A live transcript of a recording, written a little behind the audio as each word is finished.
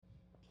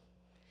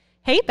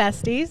Hey,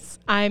 besties.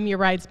 I'm your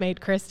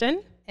bridesmaid,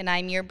 Kristen. And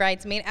I'm your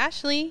bridesmaid,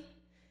 Ashley.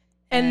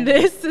 And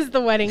this is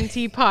the Wedding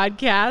Tea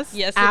Podcast.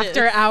 Yes, it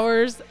After is.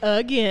 Hours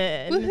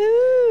again.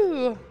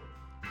 Woohoo!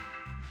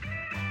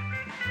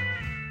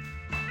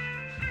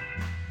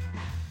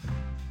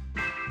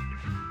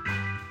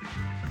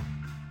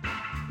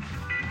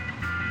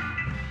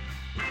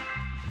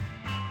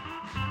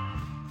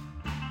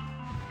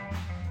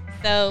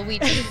 So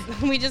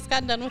we just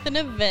got done with an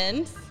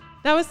event.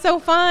 That was so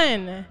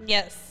fun.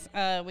 Yes,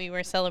 we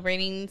were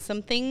celebrating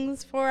some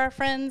things for our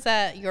friends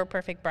at Your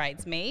Perfect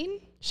Bridesmaid.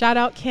 Shout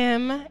out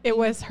Kim. It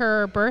was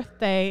her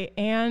birthday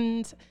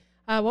and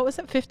what was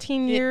it,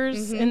 15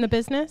 years in the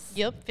business?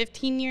 Yep,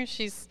 15 years.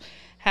 She's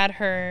had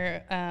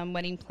her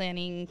wedding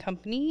planning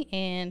company,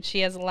 and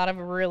she has a lot of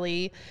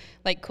really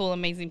cool,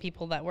 amazing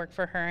people that work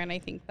for her, and I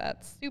think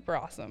that's super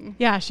awesome.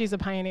 Yeah, she's a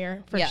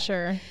pioneer for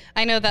sure.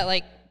 I know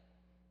that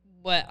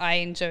what I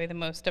enjoy the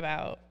most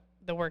about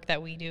the work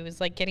that we do is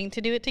getting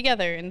to do it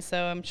together, and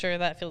so I'm sure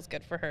that feels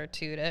good for her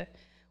too, to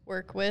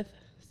work with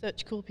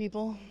such cool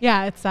people.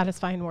 Yeah, it's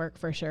satisfying work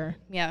for sure.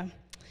 Yeah.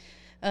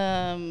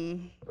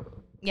 One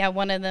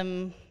of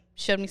them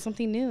showed me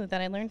something new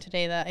that I learned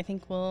today that I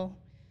think will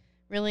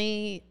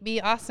really be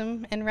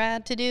awesome and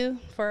rad to do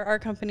for our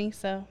company.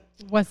 So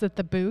Was it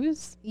the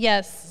booze?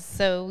 yes,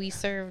 so we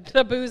served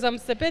The booze I'm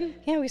sipping?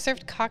 we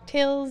served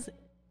cocktails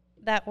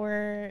that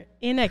were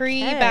In a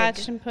pre-batched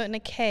keg. and put in a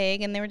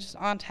keg, and they were just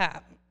on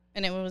tap,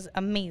 and it was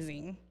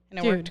amazing, and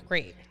it Dude. worked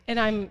great. And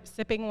I'm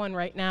sipping one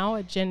right now,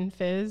 a gin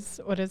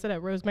fizz. What is it? A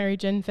rosemary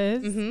gin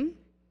fizz? Mm-hmm.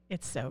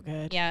 It's so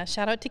good. Yeah,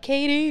 shout out to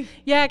Katie.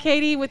 Yeah,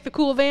 Katie with the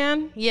cool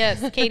van.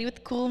 Yes, Katie with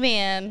the cool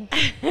van.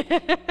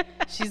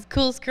 She's the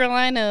coolest girl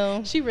I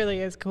know. She really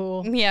is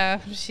cool.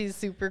 Yeah, she's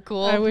super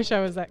cool. I wish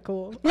I was that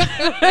cool.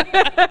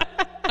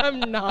 I'm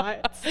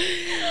not.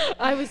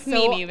 I was so,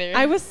 Me neither.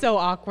 I was so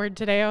awkward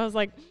today. I was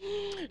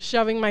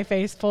shoving my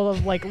face full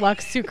of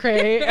Lux Sucre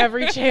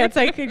every chance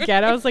I could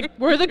get. I was like,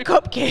 where are the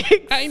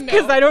cupcakes? I know.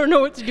 Because I don't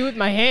know what to do with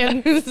my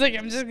hands. It's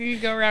I'm just going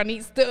to go around and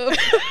eat stuff.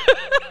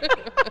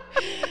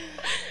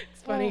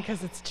 It's funny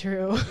because it's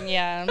true.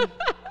 Yeah.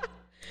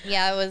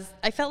 Yeah,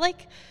 I felt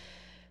like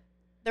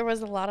there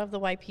was a lot of the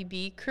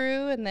YPB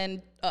crew and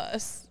then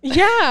us.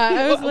 Yeah.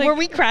 I was Were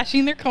we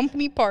crashing their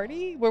company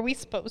party? Were we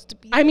supposed to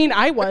be? I mean,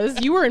 I was.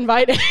 You were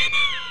invited.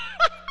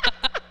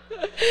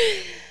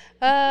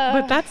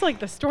 But that's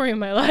the story of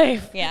my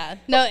life. Yeah.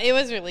 No, it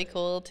was really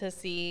cool to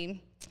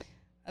see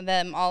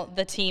them all,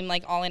 the team,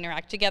 all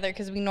interact together,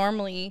 because we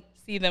normally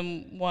see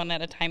them one at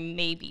a time,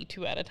 maybe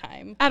two at a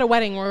time. At a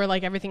wedding where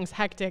everything's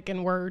hectic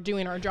and we're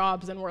doing our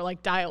jobs and we're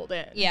dialed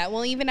in. Yeah,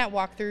 well, even at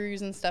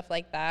walkthroughs and stuff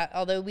like that,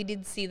 although we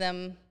did see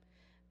them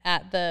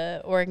at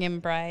the Oregon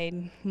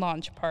Bride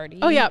launch party.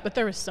 Oh, yeah, but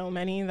there was so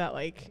many that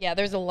Yeah,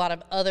 there's a lot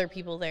of other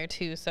people there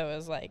too, so it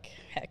was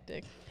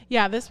hectic.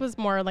 Yeah, this was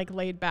more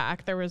laid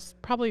back. There was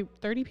probably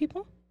 30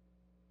 people.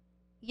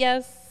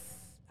 Yes,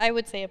 I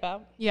would say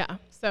about. Yeah,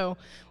 so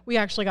we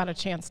actually got a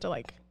chance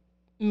to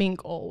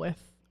mingle with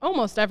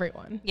almost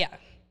everyone. Yeah.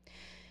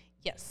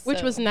 Yes. Which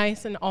so- was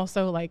nice and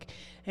also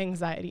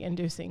anxiety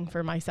inducing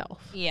for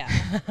myself. Yeah.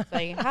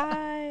 It's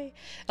hi.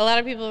 A lot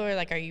of people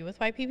were are you with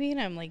YPB? And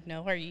I'm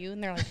no, are you?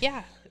 And they're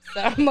yeah.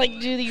 So I'm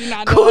do you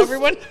not know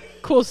everyone?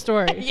 Cool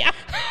story. Yeah.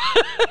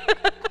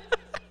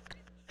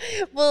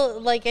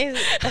 Well, I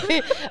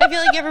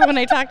feel everyone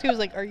I talked to was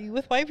are you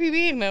with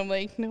YPB? And I'm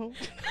no.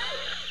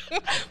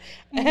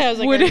 And I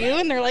was are you?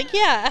 And they're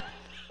yeah.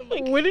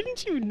 I'm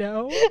Wouldn't you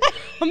know?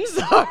 I'm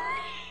sorry.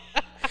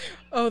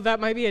 Oh, that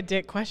might be a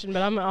dick question,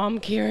 but I'm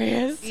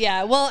curious.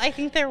 Yeah, well, I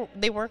think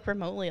they work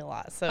remotely a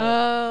lot, so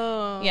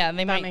yeah,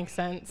 that makes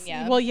sense.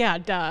 Yeah. Well, yeah,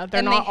 duh. They're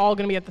And not all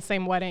going to be at the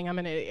same wedding. I'm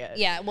an idiot.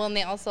 Yeah, well, and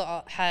they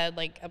also had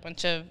a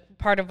bunch of,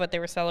 part of what they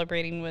were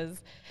celebrating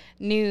was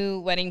new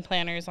wedding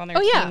planners on their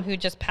team who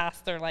just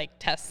passed their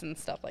tests and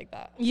stuff like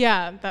that.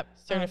 Yeah, that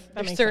They're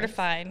makes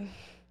certified. sense.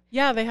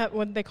 Yeah, they have,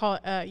 what do they call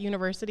it,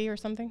 university or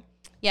something?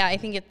 Yeah, I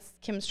think it's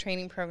Kim's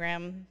training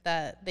program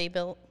that they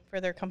built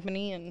for their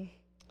company, and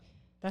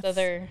so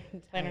their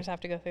planners have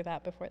to go through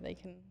that before they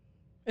can.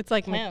 It's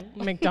like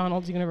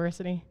McDonald's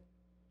University.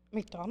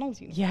 McDonald's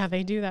University? Yeah,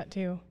 they do that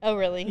too. Oh,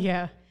 really?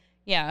 Yeah.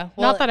 Yeah.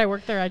 Well, not that I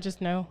work there, I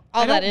just know.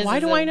 Why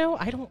do I know?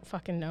 I don't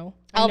fucking know.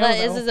 All that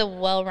is a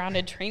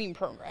well-rounded training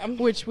program.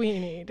 Which we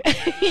need.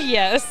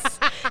 Yes.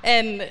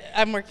 And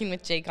I'm working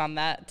with Jake on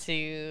that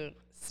to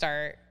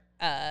start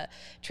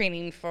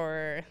training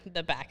for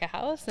the back of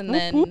house. And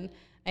then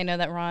I know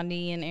that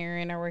Rondi and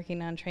Aaron are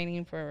working on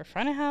training for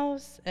front of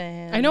house.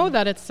 And I know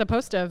that it's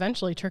supposed to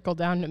eventually trickle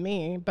down to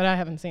me, but I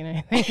haven't seen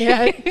anything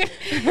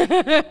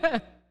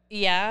yet.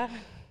 Yeah.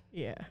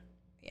 Yeah.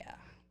 Yeah.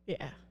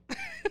 Yeah.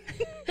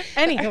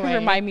 Anyway.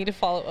 Remind me to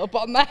follow up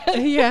on that.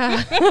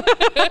 Yeah.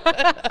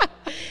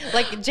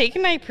 Jake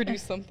and I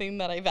produced something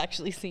that I've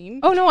actually seen.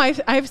 Oh, no,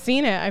 I've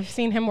seen it. I've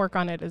seen him work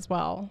on it as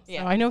well.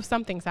 Yeah. So I know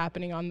something's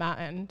happening on that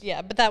end.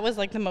 Yeah, but that was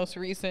the most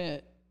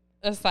recent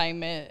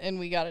assignment, and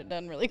we got it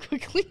done really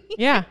quickly.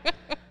 Yeah.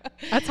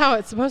 That's how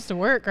it's supposed to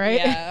work, right?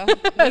 Yeah. We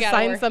gotta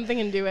Sign work. something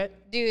and do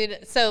it.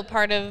 Dude, so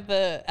part of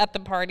at the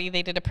party,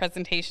 they did a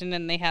presentation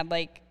and they had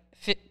like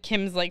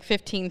Kim's like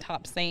 15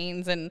 top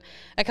sayings, and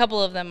a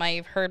couple of them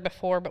I've heard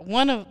before, but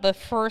the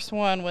first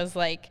one was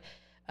like,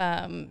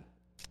 done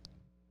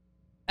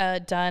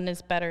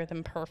is better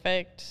than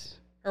perfect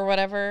or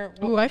whatever.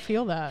 Ooh, I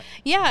feel that.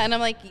 Yeah, and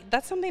I'm like,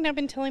 that's something I've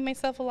been telling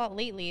myself a lot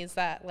lately, is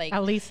that like,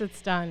 At least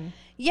it's done.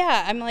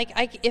 yeah, I'm like,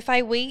 if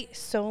I wait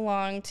so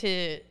long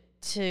to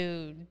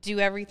do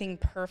everything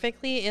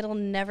perfectly, it'll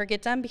never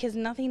get done, because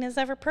nothing is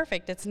ever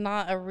perfect. It's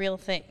not a real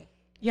thing.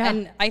 Yeah.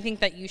 And I think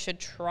that you should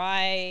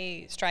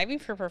try striving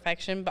for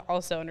perfection, but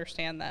also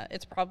understand that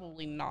it's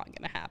probably not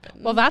going to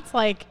happen. Well, that's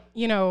like,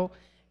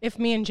 if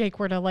me and Jake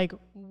were to like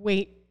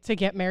wait to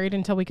get married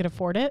until we could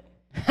afford it,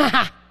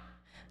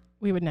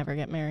 we would never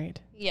get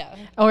married. Yeah.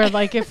 Or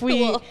like if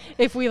we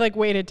like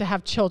waited to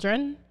have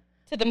children.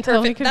 That's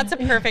a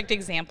perfect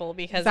example,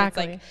 because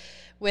exactly. It's like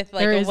with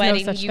like there a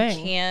wedding, no you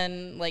thing.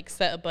 can like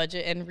set a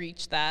budget and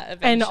reach that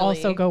eventually. And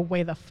also go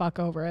way the fuck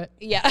over it.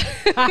 Yeah.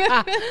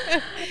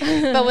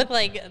 But with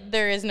like,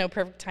 there is no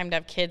perfect time to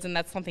have kids, and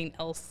that's something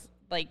else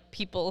like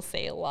people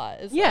say a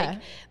lot. Is like,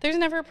 there's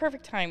never a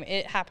perfect time.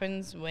 It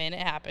happens when it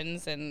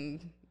happens,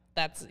 and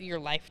that's your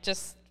life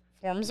just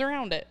forms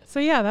around it. So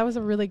yeah, that was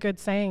a really good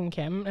saying,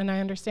 Kim, and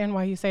I understand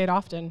why you say it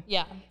often.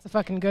 Yeah. It's a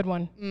fucking good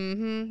one.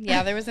 Mm-hmm.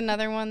 Yeah, there was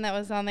another one that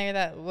was on there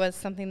that was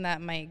something that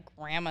my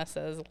grandma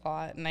says a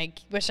lot, and I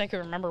wish I could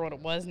remember what it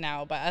was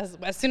now, but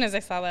as soon as I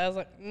saw that, I was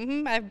like,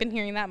 I've been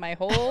hearing that my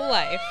whole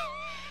life.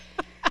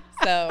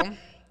 So,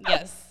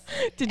 yes.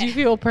 Did you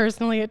feel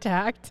personally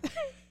attacked?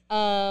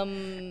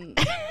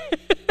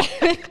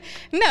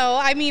 No,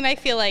 I mean, I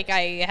feel like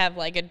I have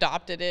like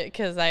adopted it,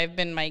 because I've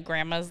been my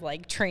grandma's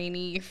like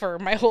trainee for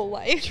my whole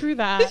life. True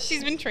that.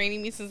 She's been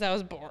training me since I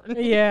was born.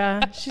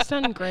 Yeah, she's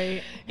done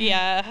great.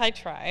 Yeah, I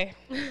try.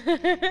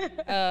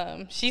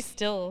 She's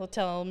still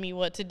telling me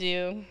what to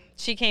do.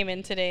 She came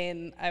in today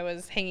and I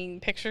was hanging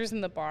pictures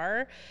in the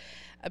bar,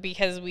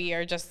 because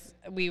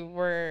we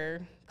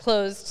were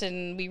closed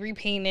and we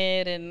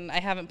repainted, and I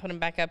haven't put them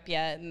back up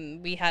yet,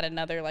 and we had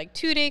another like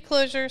 2-day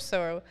closure,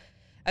 so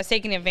I was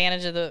taking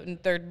advantage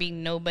of there'd be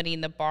nobody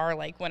in the bar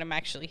like when I'm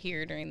actually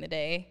here during the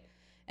day.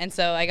 And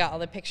so I got all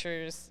the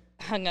pictures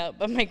hung up,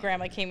 but my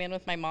grandma came in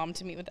with my mom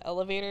to meet with the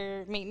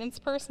elevator maintenance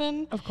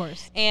person. Of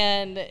course.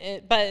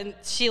 But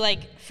she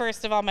like,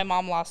 first of all, my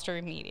mom lost her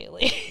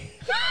immediately.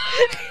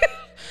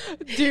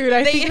 Dude,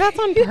 I think that's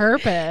on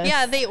purpose.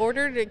 Yeah, they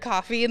ordered a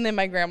coffee and then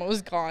my grandma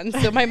was gone.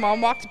 So my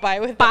mom walked by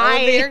with the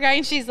elevator guy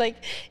and she's like,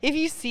 if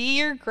you see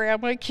your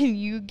grandma, can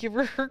you give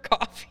her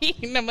coffee?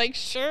 And I'm like,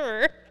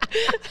 sure.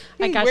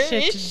 I got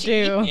shit to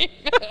do.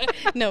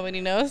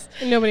 Nobody knows.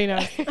 Nobody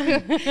knows.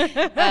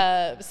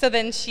 So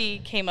then she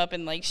came up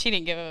and like, she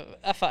didn't give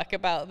a fuck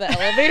about the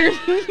elevator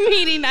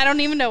meeting. I don't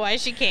even know why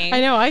she came.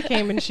 I know, I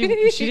came and she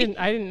didn't,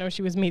 I didn't know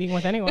she was meeting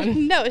with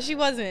anyone. No, she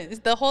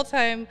wasn't. The whole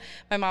time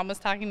my mom was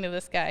talking to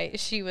this guy,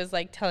 she was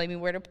like telling me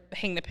where to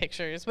hang the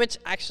pictures, which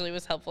actually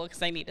was helpful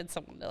because I needed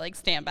someone to like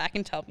stand back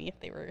and tell me if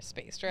they were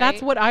spaced right.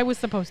 That's what I was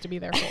supposed to be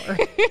there for.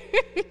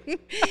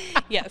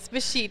 Yes,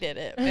 but she did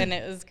it and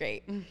it was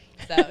great.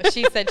 So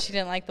she said she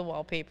didn't like the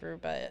wallpaper,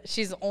 but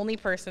she's the only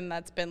person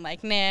that's been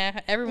like, nah,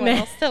 everyone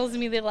else tells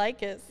me they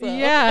like it. So.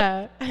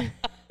 Yeah.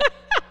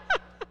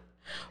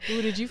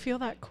 Ooh, did you feel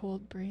that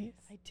cold breeze?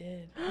 I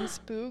did. I'm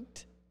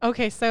spooked.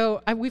 Okay,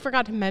 so we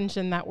forgot to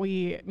mention that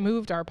we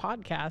moved our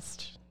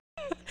podcast.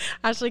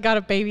 Ashley got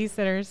a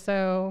babysitter,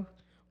 so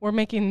we're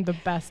making the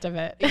best of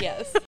it.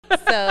 Yes.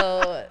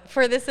 So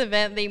for this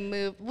event, they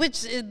moved,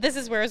 this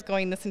is where I was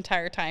going this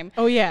entire time.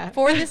 Oh, yeah.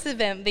 For this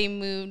event, they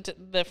moved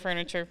the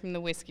furniture from the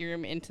whiskey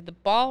room into the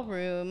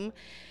ballroom.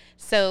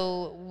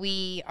 So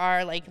we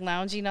are like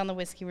lounging on the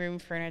whiskey room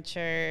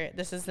furniture.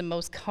 This is the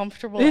most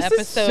comfortable episode. This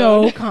is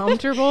so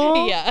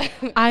comfortable. Yeah.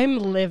 I'm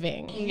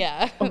living.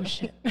 Yeah. Oh,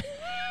 shit.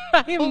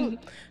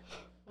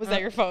 Was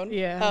that your phone?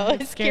 Yeah. Oh,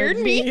 it scared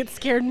me. It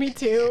scared me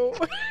too.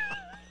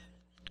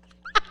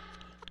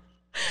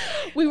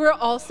 We were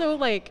also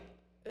like,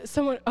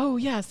 someone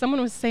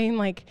was saying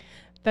like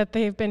that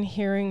they've been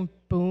hearing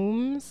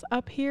booms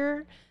up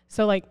here.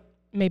 So like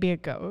maybe a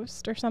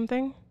ghost or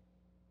something.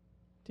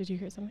 Did you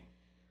hear something?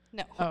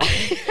 No. Oh.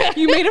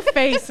 You made a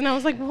face and I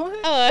was like, what?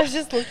 Oh, I was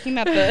just looking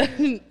at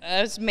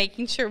I was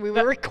making sure we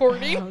were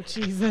recording. Oh,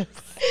 Jesus.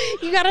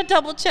 You got to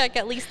double check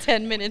at least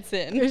 10 minutes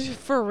in.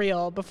 For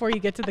real, before you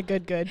get to the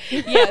good.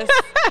 Yes.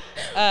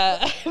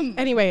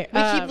 Anyway.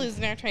 We keep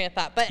losing our train of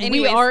thought. But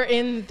anyways. We are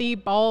in the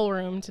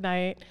ballroom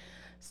tonight,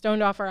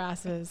 stoned off our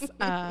asses.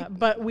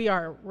 But we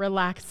are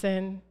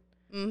relaxing.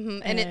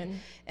 Mm-hmm.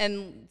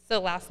 And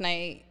so last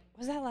night,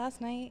 was that last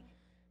night?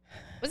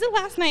 Was it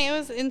last night? It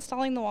was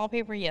installing the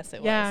wallpaper. Yes,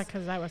 it was. Yeah,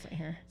 because I wasn't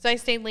here. So I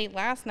stayed late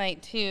last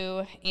night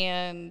too,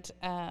 and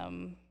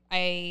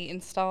I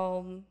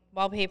installed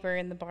wallpaper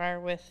in the bar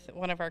with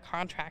one of our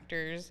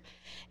contractors,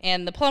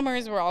 and the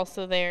plumbers were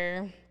also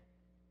there.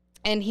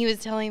 And he was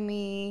telling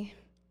me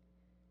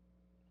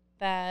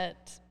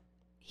that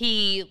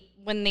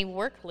when they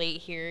work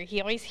late here, he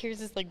always hears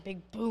this like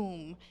big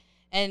boom.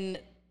 And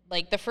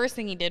like the first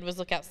thing he did was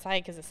look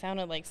outside because it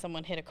sounded like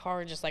someone hit a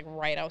car just like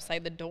right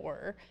outside the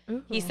door.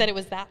 Ooh. He said it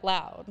was that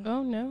loud.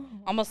 Oh, no.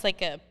 Almost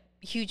like a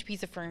huge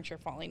piece of furniture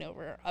falling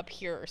over up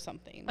here or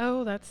something.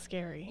 Oh, that's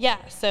scary.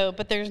 Yeah, so,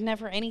 but there's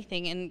never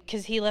anything. And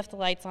because he left the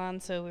lights on,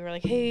 so we were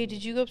like, hey,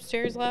 did you go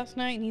upstairs last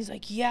night? And he's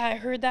like, yeah, I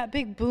heard that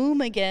big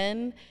boom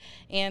again.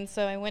 And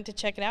so I went to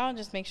check it out and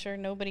just make sure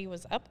nobody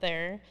was up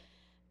there.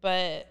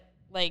 But,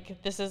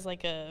 like, this is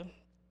like a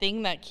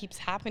thing that keeps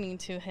happening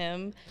to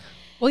him.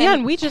 Well, yeah,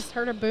 and we just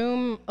heard a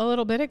boom a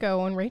little bit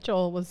ago when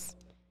Rachel was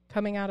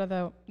coming out of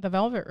the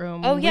velvet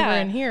room. Oh, when yeah. We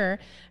were in here,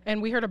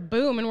 and we heard a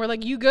boom, and we're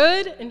like, you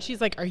good? And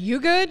she's like, are you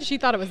good? She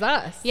thought it was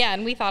us. Yeah,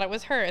 and we thought it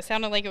was her. It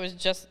sounded like it was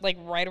just, like,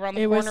 right around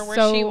the It corner was where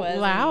so she was.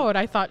 loud.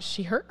 I thought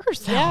she hurt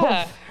herself.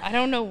 Yeah, I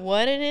don't know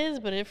what it is,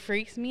 but it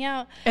freaks me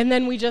out. And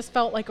then we just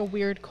felt like a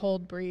weird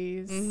cold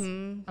breeze.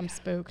 Mm-hmm. I'm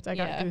spooked. I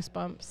got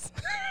goosebumps.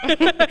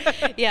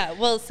 Yeah,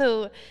 well,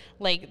 so,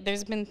 like,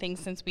 there's been things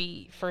since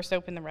we first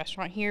opened the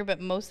restaurant here,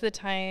 but most of the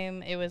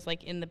time it was,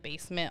 like, in the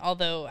basement,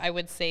 although I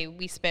would say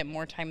we spent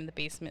more time in the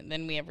basement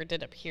than we ever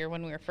did up here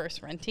when we were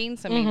first renting,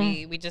 so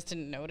maybe we just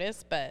didn't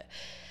notice, but,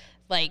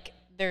 like,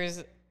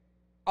 there's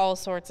all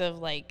sorts of,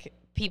 like,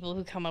 people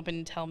who come up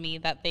and tell me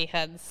that they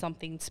had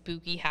something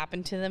spooky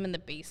happen to them in the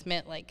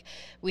basement. Like,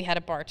 we had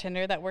a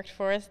bartender that worked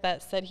for us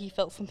that said he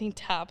felt something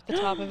tap the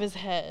top of his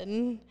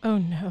head. Oh,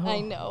 no.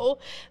 I know.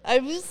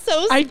 I'm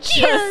so scared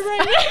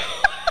right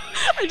now.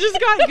 I just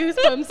got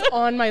goosebumps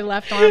on my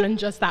left arm and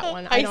just that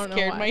one. I don't know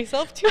scared why.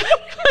 myself too.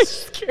 I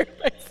scared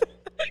myself.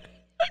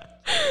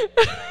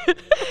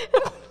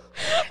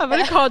 I'm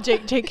going to call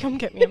Jake. Jake, come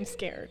get me. I'm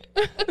scared.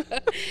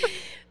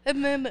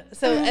 And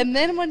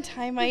then one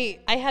time I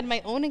had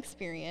my own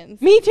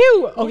experience. Me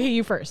too. Okay,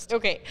 you first.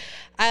 Okay.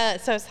 So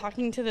I was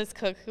talking to this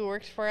cook who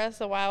worked for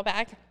us a while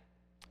back,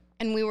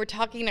 and we were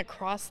talking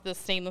across the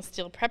stainless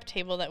steel prep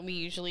table that we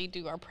usually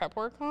do our prep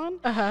work on.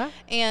 Uh-huh.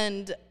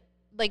 And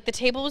like the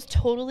table was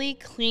totally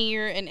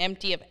clear and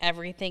empty of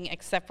everything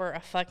except for a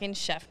fucking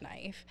chef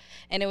knife.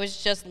 And it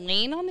was just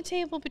laying on the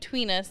table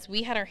between us.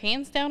 We had our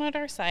hands down at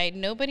our side.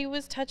 Nobody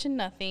was touching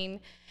nothing.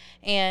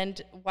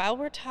 And while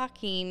we're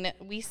talking,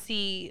 we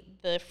see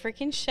the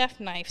freaking chef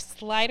knife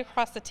slide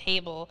across the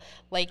table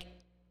like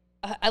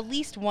at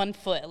least 1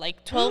 foot,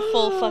 like 12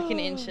 full fucking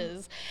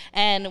inches.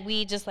 And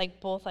we just like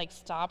both like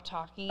stopped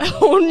talking.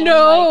 Oh,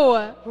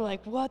 no. We're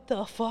like, what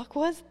the fuck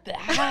was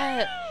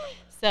that?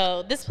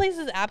 So this place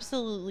is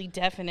absolutely,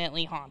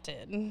 definitely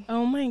haunted.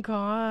 Oh, my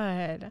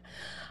God.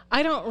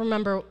 I don't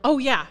remember. Oh,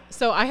 yeah.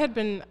 So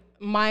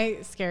my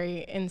scary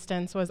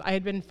instance was I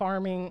had been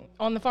farming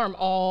on the farm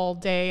all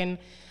day, and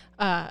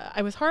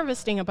I was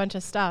harvesting a bunch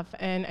of stuff,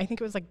 and I think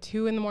it was like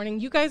 2 a.m.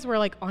 You guys were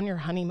like on your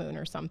honeymoon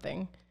or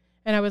something,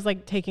 and I was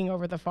like taking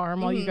over the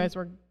farm while you guys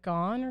were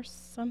gone or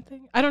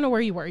something. I don't know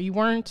where you were. You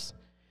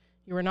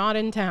were not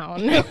in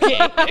town.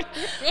 Okay.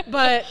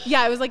 But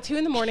yeah, it was like 2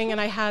 a.m.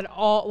 and I had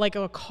all like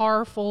a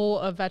car full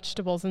of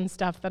vegetables and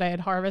stuff that I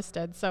had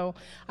harvested. So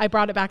I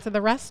brought it back to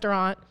the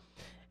restaurant,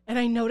 and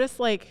I noticed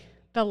like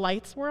the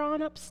lights were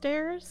on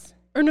upstairs.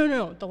 Or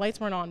no, the lights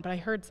weren't on, but I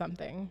heard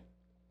something.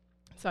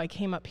 So I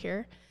came up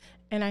here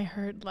and I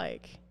heard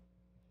like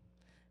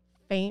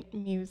faint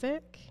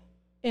music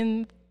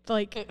in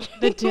like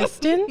the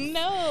distance.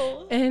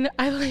 No. And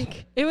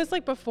it was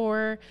like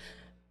before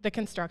the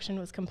construction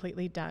was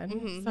completely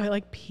done. So I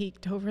like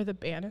peeked over the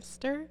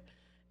banister,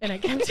 and I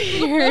kept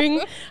hearing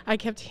it.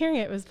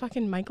 It was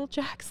fucking Michael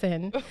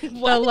Jackson.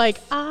 What? The like,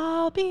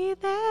 I'll be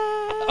there.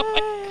 Oh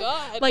my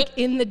God. Like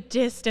in the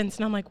distance.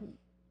 And I'm like,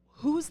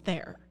 who's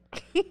there?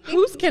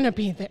 Who's gonna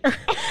be there?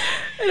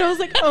 And I was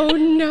like, oh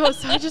no.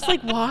 So I just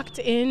like walked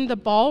in the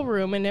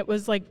ballroom, and it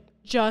was like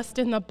just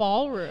in the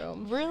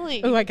ballroom.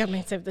 Really? Oh, I got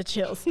myself the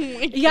chills. Oh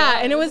my Yeah,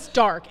 God. and it was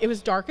dark. It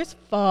was dark as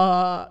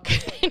fuck.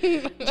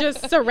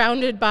 Just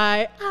surrounded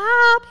by,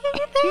 I'll be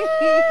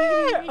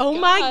there. Oh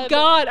my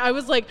God. I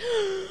was like,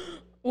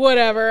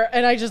 whatever.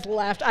 And I just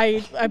left.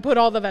 I put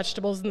all the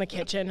vegetables in the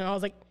kitchen, and I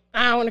was like,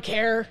 I don't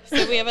care.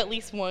 So we have at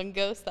least one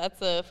ghost that's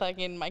a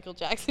fucking Michael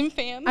Jackson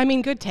fan. I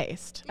mean, good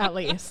taste, at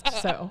least.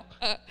 So,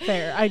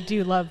 fair. I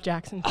do love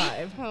Jackson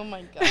 5. Oh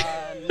my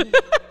God.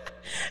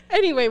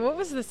 Anyway, what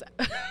was this?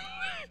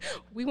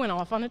 We went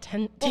off on a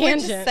Well, we're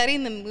tangent. just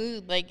setting the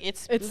mood. Like,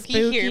 it's spooky, It's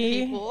spooky. here,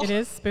 people. It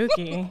is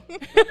spooky.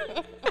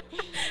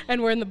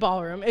 And we're in the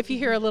ballroom. If you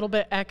hear a little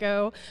bit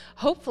echo,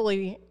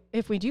 hopefully,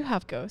 if we do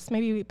have ghosts,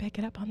 maybe we pick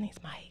it up on these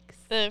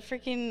mics. The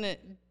freaking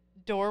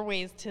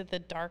doorways to the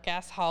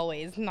dark-ass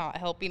hallways not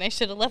helping. I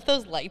should have left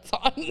those lights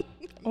on.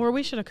 Or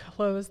we should have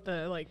closed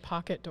the, like,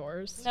 pocket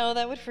doors. No,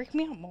 that would freak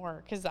me out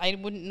more, because I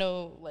wouldn't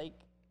know, like,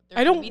 I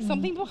there don't- could be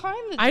something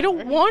behind the door. I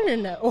don't want to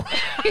know.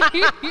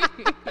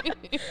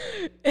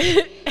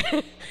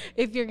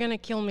 If you're going to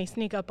kill me,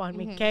 sneak up on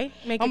me, okay?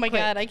 Make Oh it my quick.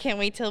 God, I can't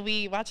wait till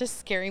we watch a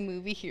scary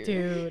movie here.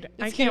 Dude,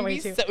 I It's can't gonna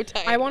wait be to. so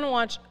tight. I want to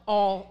watch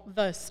all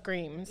the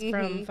screams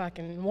from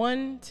fucking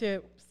 1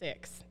 to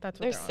 6. That's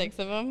what There's they're on. 6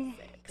 of them?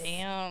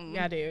 Damn.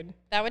 Yeah, dude.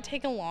 That would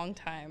take a long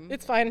time.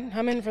 It's fine.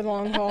 I'm in for the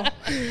long haul.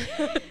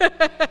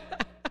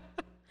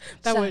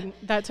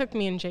 That took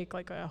me and Jake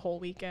like a whole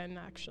weekend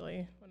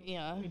actually.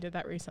 Yeah. We did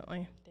that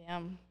recently.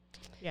 Damn.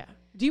 Yeah.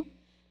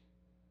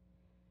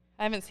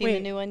 I haven't seen the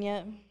new one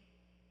yet.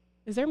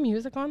 Is there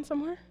music on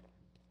somewhere?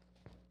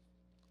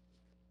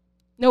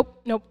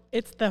 Nope.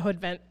 It's the hood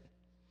vent.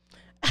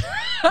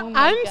 Oh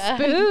I'm God.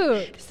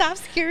 spooked. Stop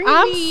scaring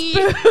I'm me.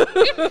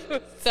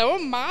 spooked. So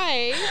am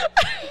I.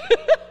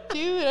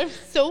 Dude, I'm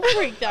so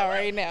freaked out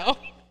right now.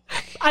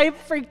 I'm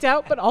freaked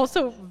out, but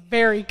also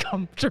very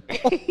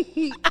comfortable.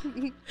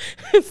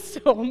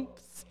 So I'm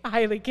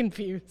highly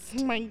confused.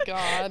 Oh my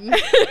God.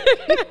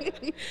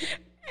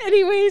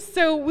 Anyway,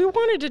 so we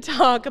wanted to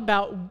talk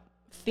about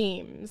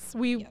themes.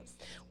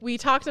 We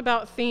talked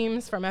about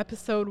themes from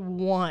episode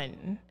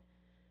 1,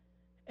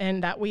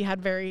 and that we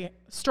had very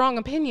strong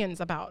opinions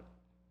about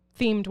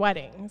themed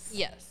weddings.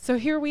 Yes. So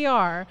here we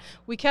are.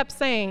 We kept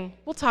saying,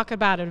 we'll talk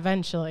about it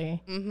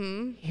eventually.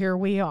 Mm-hmm. Here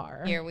we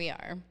are.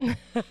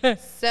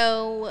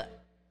 So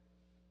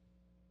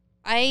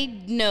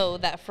I know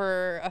that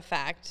for a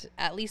fact,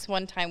 at least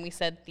one time we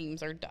said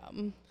themes are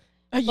dumb.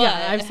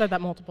 Yeah, I've said that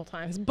multiple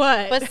times.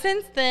 But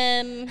since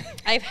then,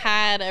 I've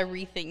had a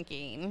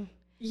rethinking.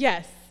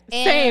 Yes.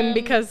 Same,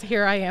 because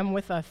here I am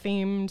with a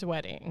themed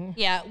wedding.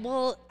 Yeah,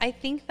 well, I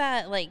think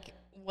that, like,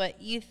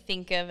 what you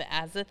think of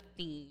as a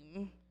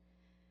theme,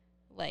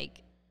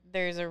 like,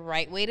 there's a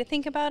right way to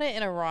think about it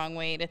and a wrong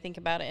way to think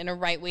about it and a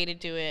right way to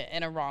do it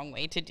and a wrong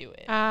way to do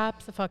it.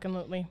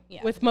 Absolutely.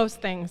 Yeah. With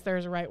most things,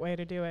 there's a right way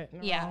to do it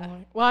and a wrong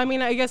way. Well, I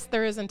mean, I guess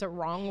there isn't a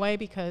wrong way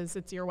because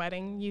it's your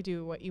wedding. You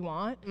do what you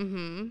want.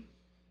 Mm-hmm.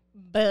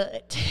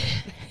 But.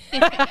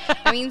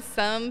 I mean,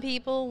 some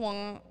people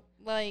want,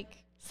 like.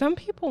 Some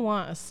people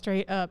want a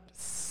straight up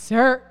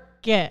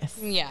circus.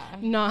 Yeah.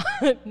 Not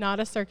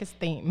a circus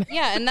theme.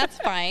 Yeah, and that's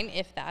fine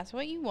if that's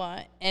what you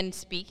want. And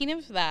speaking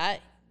of that,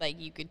 like,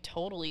 you could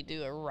totally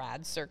do a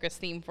rad circus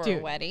theme for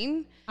a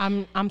wedding.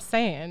 I'm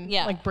saying.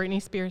 Yeah. Like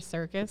Britney Spears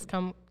circus,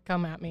 come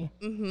at me.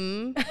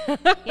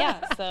 Mm-hmm.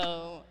 Yeah,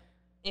 so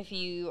if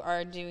you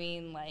are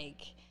doing,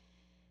 like,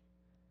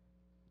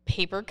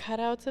 paper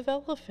cutouts of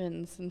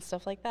elephants and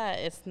stuff like that,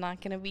 it's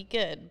not going to be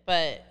good.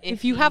 But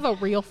if you have a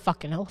real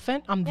fucking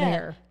elephant, I'm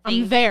there.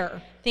 I'm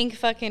there. Think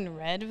fucking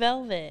red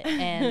velvet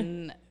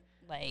and,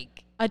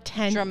 like, a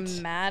tent.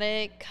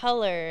 Dramatic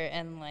color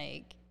and,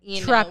 like,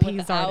 you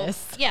trapeze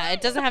artists. Yeah, it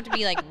doesn't have to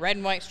be like red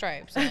and white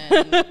stripes.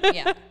 And,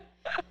 yeah.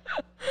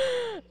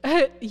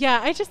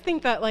 Yeah, I just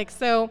think that, like,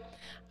 so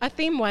a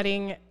theme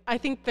wedding, I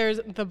think there's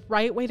the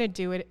right way to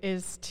do it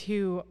is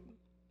to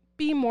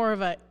be more of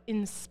a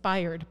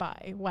inspired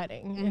by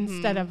wedding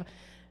instead of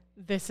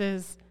this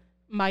is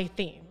my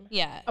theme.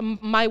 Yeah.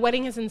 My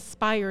wedding is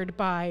inspired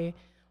by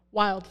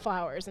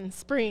wildflowers and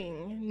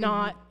spring,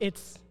 not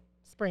it's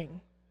spring.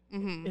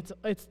 Mm-hmm.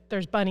 It's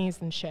there's bunnies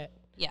and shit.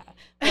 Yeah.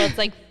 Well, it's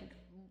like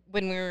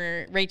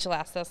when Rachel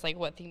asked us, like,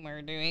 what theme we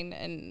were doing,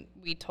 and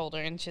we told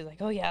her, and she's like,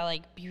 oh, yeah,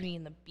 like Beauty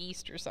and the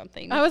Beast or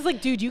something. I was like,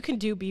 dude, you can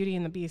do Beauty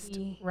and the Beast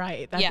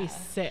right. That'd be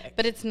sick.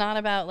 But it's not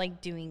about, like,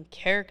 doing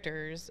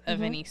characters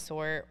of any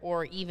sort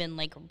or even,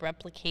 like,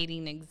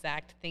 replicating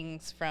exact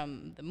things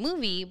from the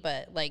movie,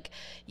 but, like,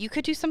 you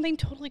could do something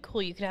totally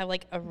cool. You could have,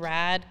 like, a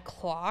rad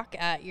clock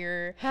at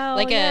your... Hell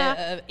like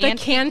yeah. The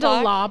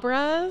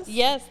candelabras.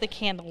 Yes, the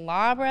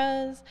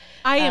candelabras.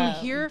 I am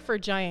here for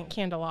giant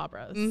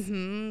candelabras.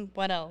 Mm-hmm.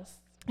 What else?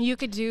 You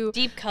could do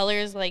deep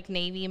colors like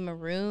navy and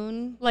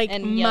maroon, like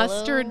and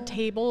mustard yellow.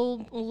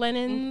 Table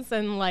linens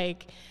and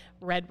like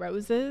red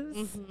roses.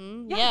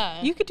 Mm-hmm.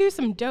 Yeah, you could do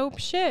some dope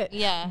shit.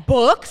 Yeah,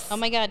 books. Oh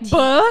my god,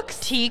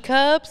 books,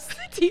 teacups.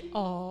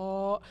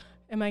 Oh,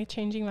 am I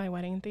changing my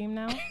wedding theme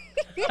now?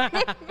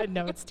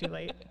 No, it's too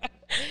late.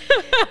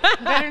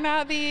 Better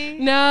not be.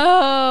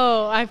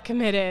 No, I've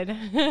committed.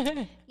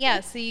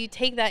 Yeah, so you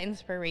take that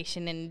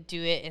inspiration and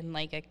do it in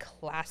like a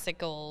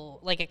classic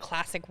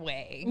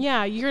way.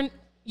 Yeah,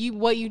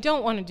 what you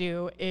don't want to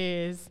do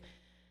is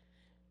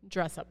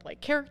dress up like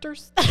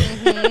characters.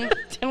 Mm-hmm.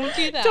 Don't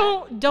do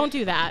that. Don't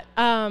do that.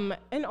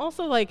 And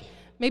also, like,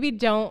 maybe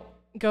don't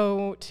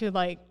go to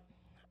like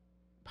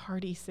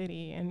Party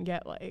City and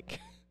get like.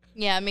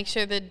 Yeah, make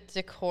sure the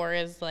decor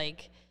is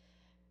like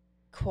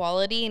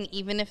quality, and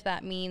even if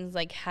that means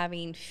like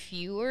having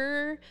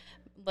fewer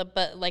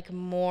but like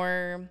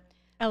more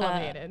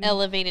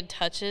elevated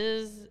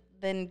touches,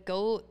 then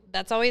go.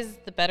 That's always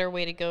the better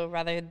way to go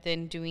rather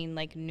than doing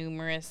like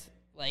numerous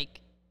like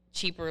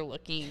cheaper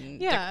looking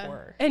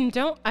decor. And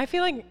I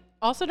feel like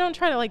also don't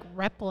try to like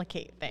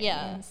replicate things.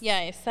 Yeah,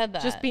 I said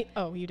that. Just be.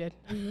 Oh, you did.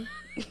 Mm-hmm.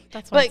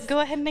 But go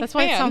ahead and that's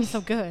expand. why it sounds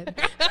so good.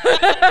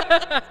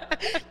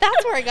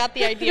 That's where I got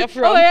the idea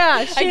from. Oh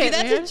yeah, I do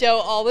that to Joe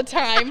all the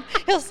time.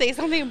 He'll say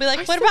something and be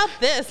like, "What about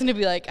this?" And he'll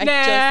be like, "I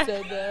just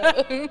said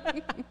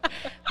that."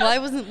 Well, I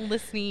wasn't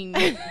listening.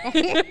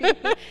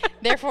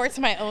 Therefore, it's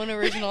my own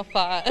original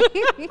thought.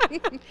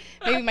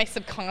 Maybe my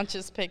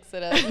subconscious picks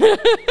it up.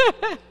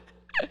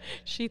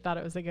 She thought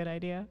it was a good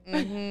idea.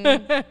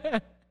 Mm-hmm.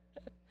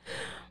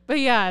 But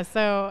yeah,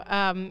 so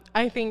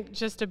I think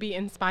just to be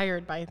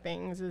inspired by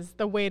things is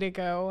the way to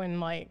go, and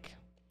like,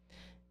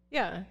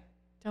 yeah,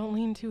 don't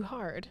lean too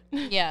hard.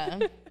 Yeah.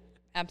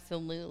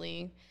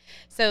 Absolutely.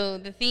 So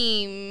the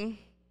theme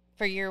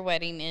for your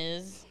wedding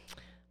is?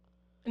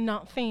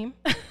 Not theme.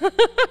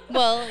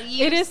 Well,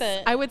 it is.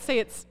 I would say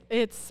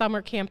it's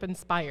summer camp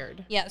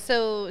inspired. Yeah.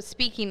 So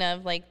speaking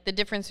of like the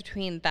difference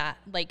between that,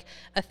 like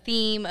a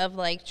theme of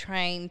like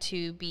trying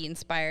to be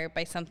inspired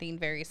by something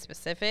very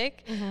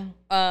specific,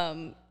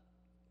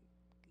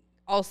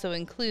 also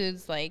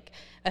includes like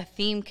a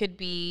theme could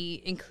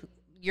be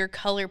your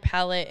color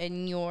palette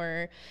and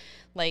your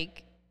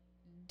like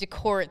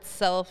decor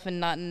itself, and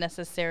not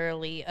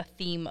necessarily a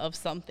theme of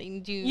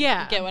something. Do you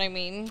get what I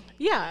mean?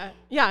 Yeah.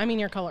 I mean,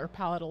 your color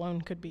palette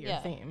alone could be your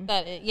theme.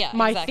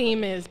 My exactly.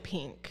 Theme is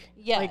pink.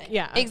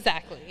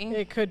 Exactly.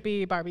 It could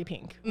be Barbie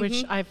pink,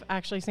 which I've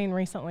actually seen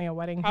recently a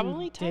wedding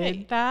Probably who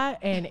did that,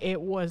 and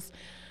it was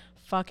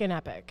fucking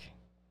epic.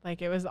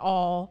 Like, it was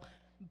all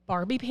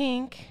Barbie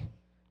pink.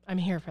 I'm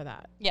here for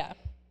that. Yeah.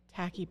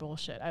 Tacky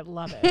bullshit. I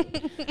love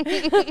it.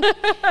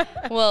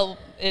 Well,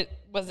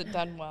 was it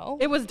done well?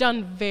 It was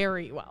done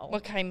very well.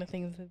 What kind of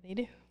things did they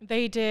do?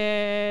 They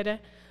did,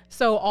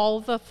 so all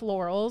the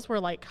florals were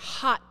like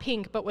hot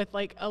pink, but with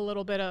like a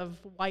little bit of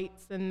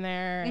whites in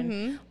there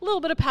and a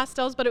little bit of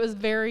pastels, but it was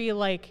very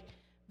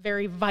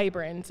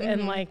vibrant.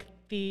 And like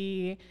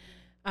the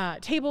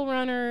table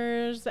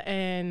runners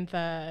and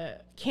the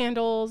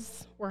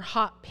candles were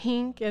hot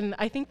pink. And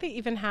I think they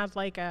even had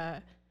like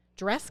a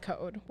dress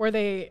code where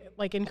they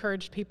like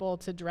encouraged people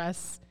to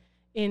dress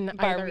in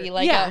Barbie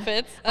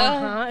outfits.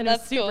 And it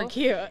was super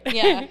cute.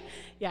 Yeah.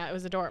 Yeah, it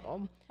was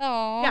adorable.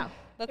 Oh, yeah,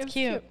 that's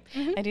cute.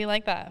 I do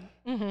like that.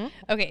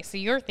 Okay, so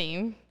your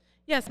theme.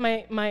 Yes,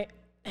 my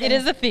it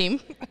is a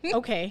theme.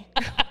 Okay.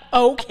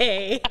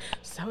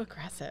 So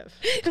aggressive.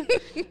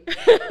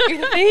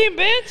 Your theme,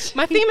 bitch.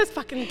 My theme is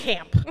fucking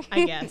camp,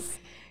 I guess.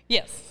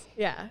 Yes.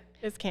 Yeah,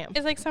 it's camp.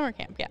 It's like summer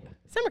camp, yeah.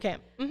 Summer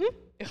camp.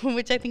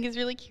 Which I think is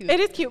really cute. It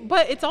is cute,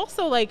 but it's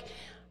also like,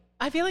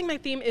 I feel like my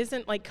theme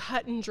isn't like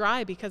cut and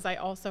dry because I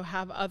also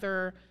have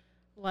other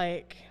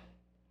like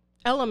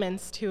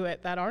elements to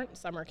it that aren't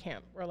summer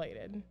camp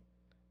related,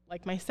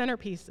 like my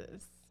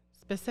centerpieces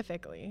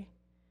specifically.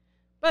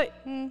 But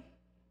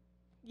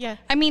yeah,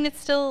 I mean, it's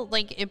still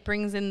like it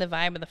brings in the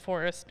vibe of the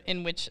forest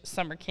in which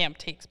summer camp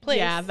takes place.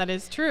 Yeah, that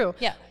is true.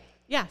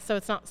 Yeah. So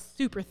it's not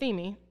super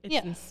themey. It's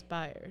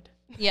inspired.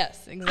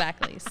 Yes,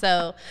 exactly.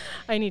 So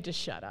I need to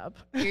shut up.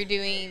 You're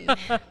doing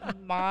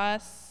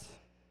moss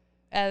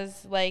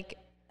as like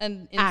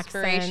an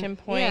inspiration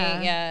point.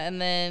 Yeah. And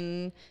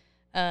then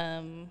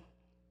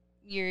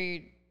you're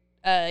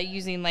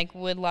using like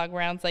wood log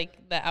rounds,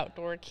 like the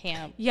outdoor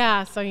camp.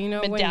 Yeah, so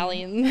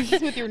medallions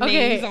with your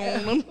names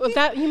on them. Well,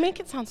 that you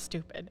make it sound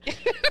stupid. It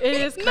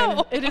is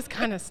it is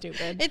kind of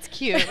stupid. It's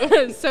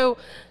cute. So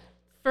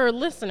for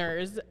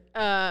listeners,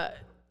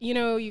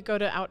 you go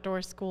to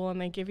outdoor school and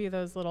they give you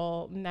those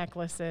little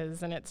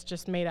necklaces and it's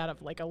just made out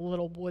of like a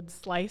little wood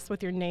slice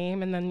with your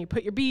name, and then you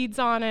put your beads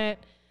on it.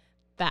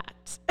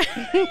 That's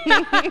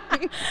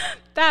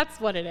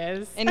what it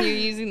is. And you're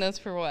using those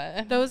for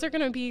what? Those are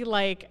going to be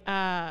like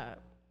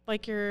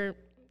your,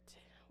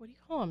 what do you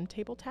call them?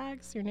 Table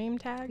tags? Your name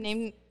tags?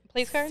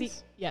 Place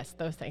cards? Yes,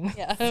 those things.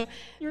 Yeah.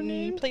 Your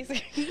name? Place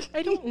cards.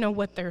 I don't know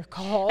what they're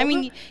called. I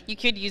mean, you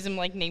could use them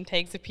like name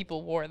tags if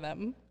people wore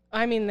them.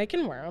 I mean, they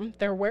can wear them.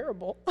 They're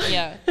wearable.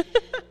 Yeah.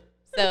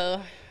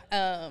 So,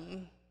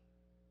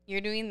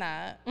 you're doing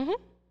that.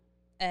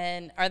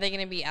 And are they going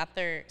to be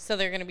so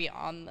they're going to be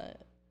on the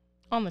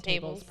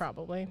tables,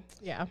 probably.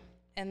 Yeah.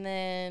 And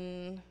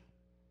then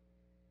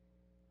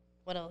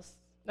what else?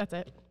 That's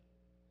it.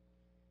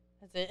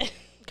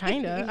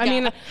 Kind of. I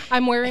mean,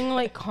 I'm wearing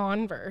like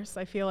Converse.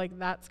 I feel like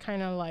that's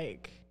kind of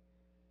like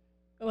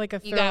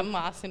a You got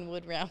moss and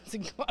wood rounds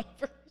and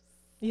Converse.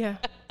 Yeah.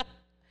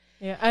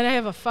 Yeah. And I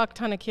have a fuck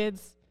ton of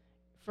kids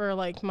for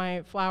like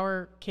my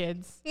flower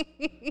kids.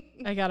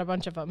 I got a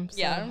bunch of them. So.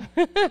 Yeah.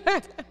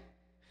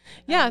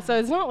 Yeah, so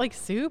it's not like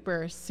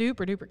super,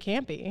 super duper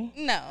campy.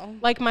 No.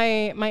 Like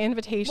my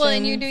invitation. Well,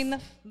 and you're doing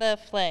the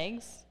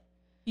flags.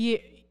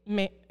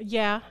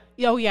 Yeah.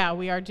 Oh, yeah,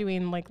 we are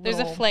doing like There's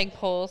a flag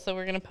pole, so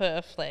we're going to put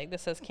a flag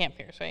that says Camp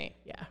Fierce, right?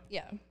 Yeah.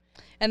 Yeah.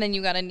 And then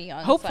you got a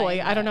neon Hopefully.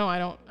 sign. I don't know.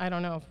 I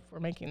don't know if we're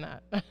making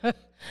that.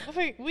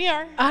 We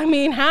are. I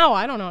mean, how?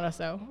 I don't know how to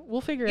sew.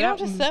 We'll figure it out.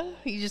 You don't have to sew.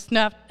 You just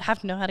have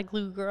to know how to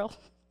glue, girl.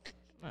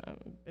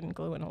 I've been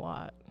gluing a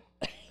lot.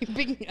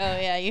 Oh,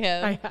 yeah, you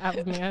have. I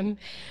have, man.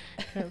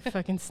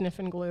 Fucking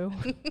sniffing glue.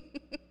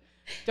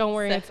 Don't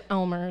worry, it's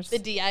Elmer's. The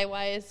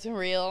DIY is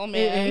real,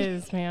 man. It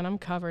is, man. I'm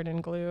covered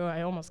in glue.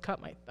 I almost cut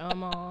my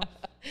thumb off.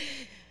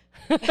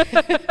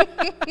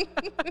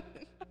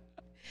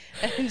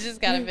 I just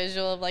got a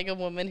visual of like a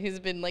woman who's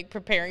been like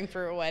preparing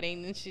for a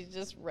wedding and she's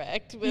just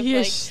wrecked with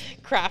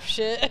like craft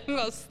shit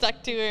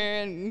stuck to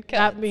her and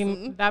cuts.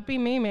 That'd be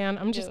me, man.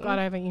 I'm just glad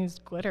I haven't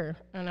used glitter,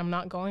 and I'm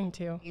not going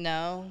to.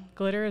 No.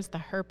 Glitter is the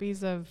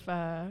herpes of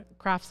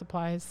craft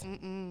supplies.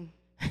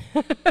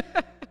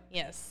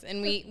 Yes,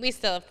 and we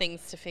still have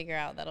things to figure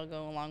out that'll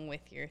go along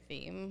with your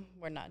theme.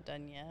 We're not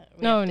done yet.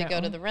 We have to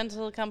go to the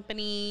rental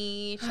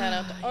company. Shout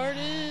out to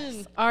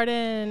Arden.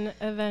 Arden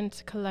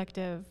Event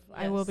Collective. Yes.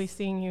 I will be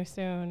seeing you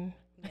soon.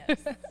 Yes.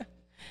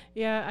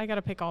 Yeah, I got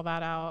to pick all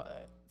that out.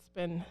 It's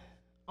been,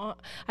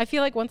 I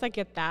feel like once I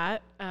get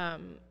that,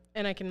 and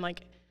I can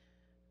like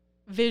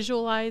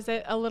visualize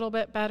it a little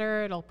bit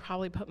better, it'll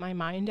probably put my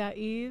mind at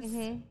ease.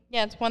 Mm-hmm.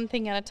 Yeah, it's one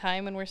thing at a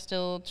time, and we're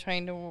still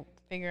trying to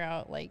figure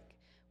out like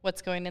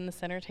what's going in the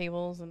center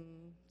tables and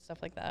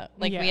stuff like that.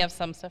 Like we have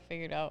some stuff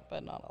figured out,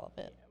 but not all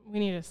of it. We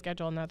need to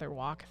schedule another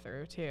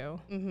walkthrough too.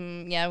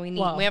 Mm-hmm. Yeah,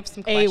 we have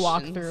some questions. A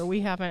walkthrough.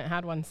 We haven't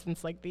had one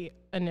since like the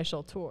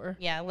initial tour.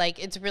 Yeah, like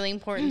it's really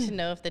important to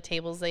know if the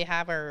tables they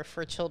have are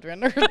for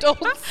children or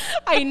adults.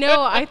 I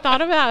know. I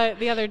thought about it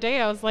the other day.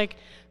 I was like,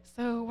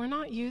 so we're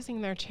not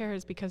using their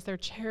chairs because their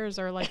chairs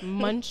are like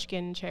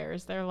munchkin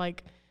chairs. They're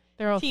like,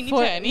 they're a Teeny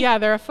foot. tiny. Yeah,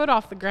 they're a foot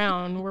off the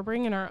ground. We're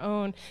bringing our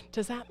own.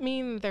 Does that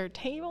mean their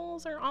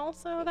tables are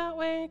also that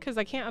way? Because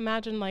I can't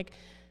imagine like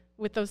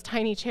with those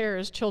tiny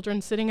chairs,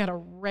 children sitting at a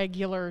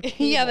regular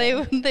table. Yeah, they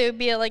would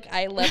be at like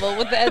eye level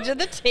with the edge of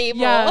the table.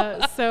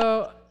 Yeah,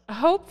 so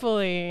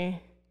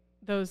hopefully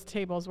those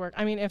tables work.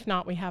 I mean, if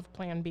not, we have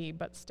plan B,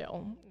 but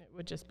still, it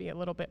would just be a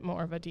little bit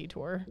more of a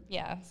detour.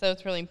 Yeah, so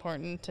it's really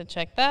important to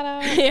check that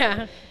out.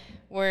 Yeah.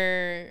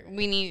 We're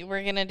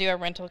gonna do a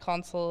rental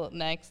consult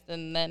next,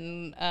 and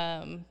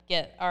then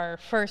get our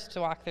first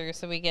walkthrough.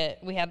 So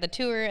we have the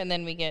tour, and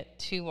then we get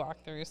 2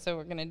 walkthroughs. So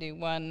we're gonna do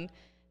one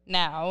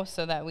now,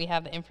 so that we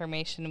have the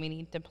information we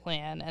need to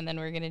plan, and then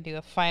we're gonna do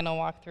a final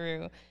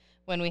walkthrough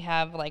when we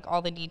have like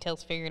all the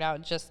details figured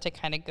out, just to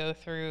kind of go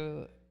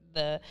through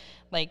the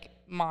like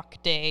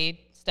mock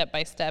day step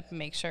by step and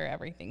make sure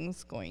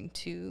everything's going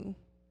to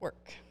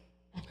work.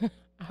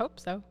 I hope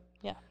so.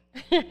 Yeah.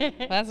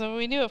 That's what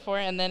we do it for.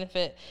 And then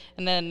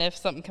if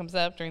something comes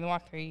up during the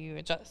walkthrough, you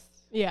adjust.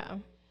 Yeah.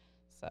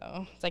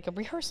 So it's like a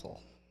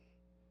rehearsal.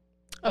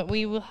 But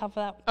we will have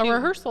that too. A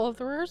rehearsal of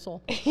the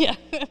rehearsal. Yeah.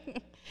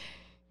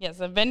 Yes,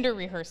 a vendor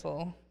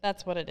rehearsal.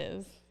 That's what it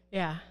is.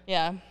 Yeah.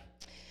 Yeah.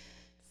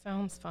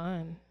 Sounds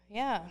fun.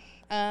 Yeah.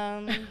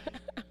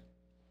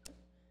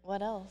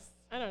 What else?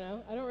 I don't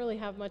know. I don't really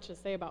have much to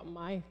say about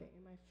my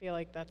theme. I feel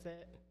like that's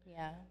it.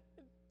 Yeah.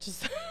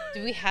 Just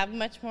Do we have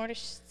much more to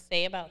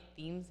say about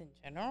themes in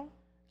general?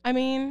 I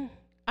mean,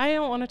 I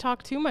don't want to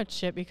talk too much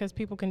shit because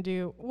people can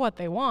do what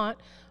they want,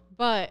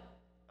 but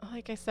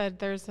like I said,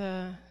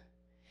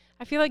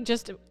 I feel like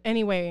just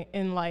anyway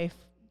in life,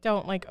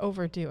 don't like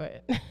overdo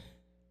it.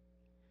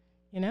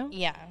 You know?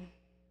 Yeah.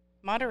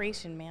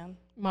 Moderation, man.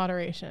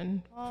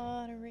 Moderation.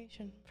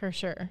 Moderation. For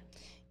sure.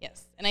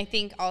 Yes. And I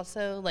think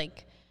also,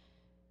 like,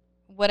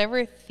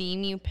 whatever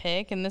theme you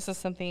pick, and this is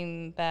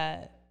something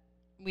that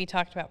we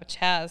talked about with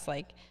Chaz,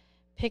 like,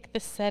 pick the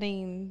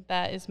setting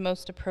that is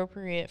most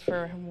appropriate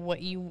for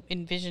what you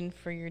envision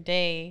for your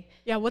day.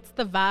 Yeah, what's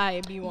the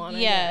vibe you want?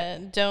 Yeah,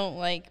 don't,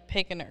 like,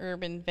 pick an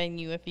urban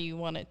venue if you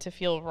want it to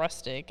feel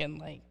rustic and,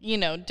 like,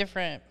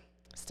 different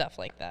stuff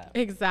like that.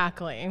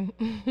 Exactly.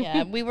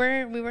 Yeah, we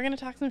were going to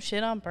talk some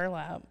shit on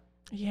burlap.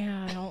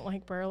 Yeah, I don't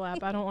like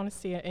burlap. I don't want to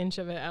see an inch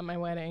of it at my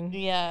wedding.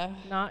 Yeah.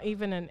 Not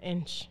even an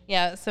inch.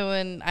 Yeah, so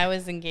when I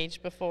was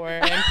engaged before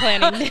and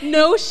planning...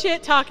 No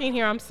shit talking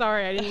here. I'm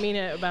sorry. I didn't mean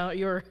it about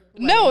your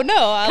wedding. No.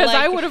 Because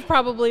I would have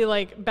probably,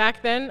 like,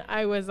 back then,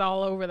 I was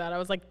all over that. I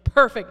was like,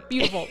 perfect,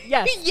 beautiful.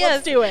 Yes,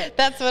 let's do it.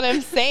 That's what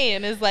I'm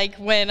saying is, like,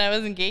 when I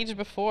was engaged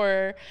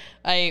before,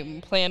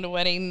 I planned a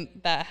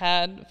wedding that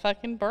had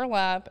fucking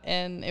burlap,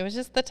 and it was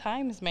just the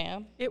times,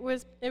 man. It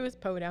was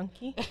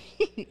podunky.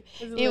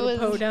 It was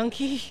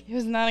podunky. It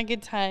was not a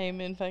good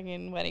time in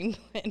fucking wedding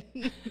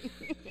planning.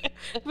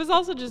 It was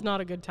also just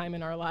not a good time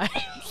in our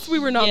lives. We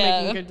were not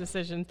making good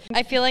decisions.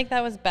 I feel like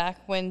that was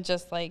back when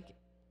just, like,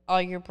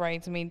 all your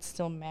bridesmaids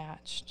still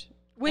matched.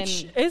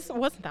 Which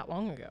wasn't that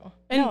long ago.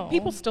 And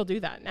people still do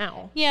that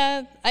now.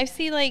 Yeah, I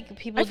see, like,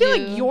 people I feel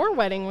like your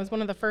wedding was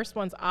one of the first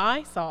ones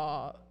I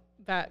saw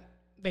that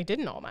they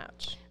didn't all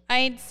match. I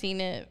had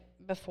seen it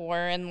before,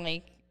 and,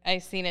 like,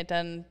 I've seen it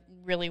done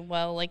really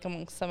well, like,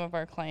 amongst some of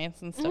our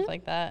clients and stuff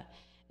like that.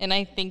 And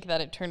I think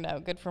that it turned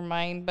out good for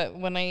mine. But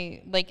when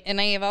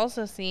and I have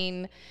also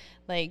seen,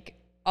 like,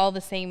 all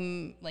the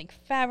same, like,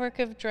 fabric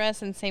of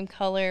dress and same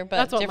color,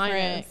 but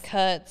different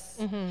cuts.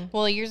 Mm-hmm.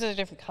 Well, yours are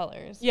different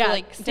colors. Yeah, but,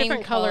 like,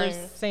 different colors,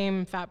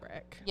 same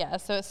fabric. Yeah,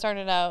 so it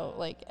started out,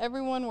 like,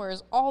 everyone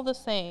wears all the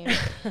same.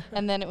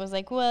 And then it was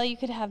like, well, you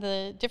could have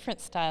the different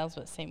styles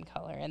but same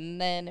color. And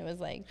then it was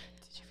like...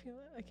 Did you feel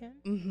it again?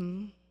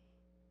 Mm-hmm.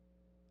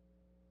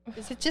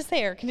 Is it just the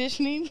air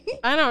conditioning?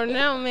 I don't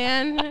know,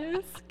 man.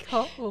 It's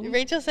cold.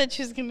 Rachel said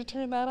she was going to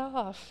turn that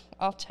off.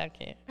 I'll check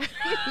it.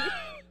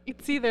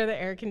 It's either the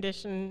air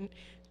conditioning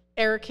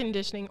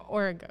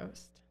or a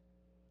ghost.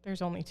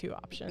 There's only 2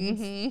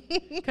 options.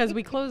 Because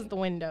we closed the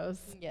windows.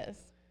 Yes.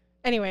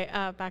 Anyway,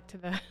 back to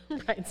the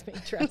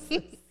bridesmaid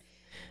dresses.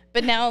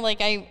 But now,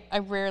 like, I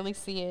rarely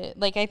see it.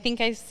 Like, I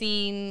think I've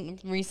seen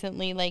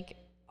recently, like,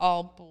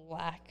 all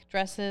black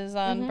dresses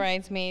on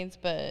bridesmaids,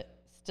 but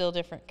still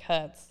different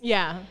cuts.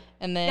 Yeah.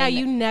 And then... Yeah,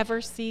 you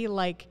never see,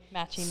 like,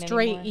 matching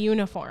straight anymore.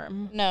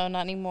 Uniform. No,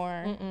 not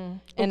anymore.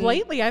 And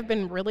lately, I've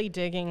been really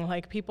digging,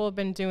 like, people have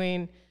been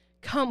doing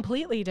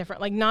completely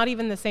different. Like not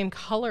even the same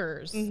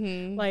colors,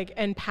 like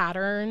and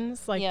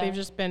patterns. Like they've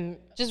just been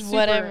just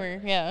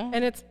whatever. Yeah.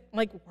 And it's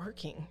like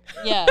working.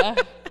 Yeah.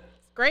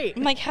 It's great.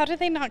 I'm like, how do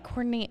they not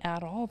coordinate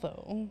at all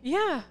though?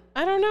 Yeah,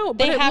 I don't know.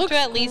 They but have to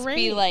at least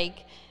be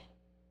like,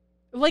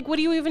 what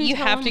do you even? You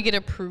tell have them? to get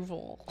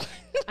approval.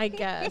 I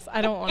guess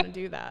I don't want to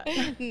do that.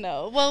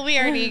 No. Well, we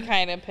already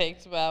kind of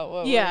picked about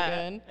what we're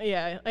doing.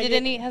 Yeah.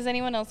 Has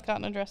anyone else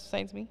gotten a dress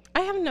besides me?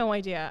 I have no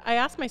idea. I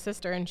asked my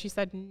sister and she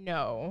said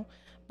no,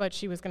 but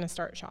she was going to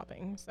start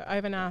shopping. So I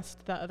haven't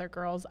asked the other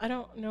girls. I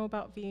don't know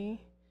about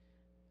V.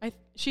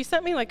 She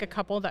sent me like a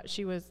couple that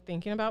she was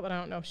thinking about, but I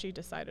don't know if she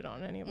decided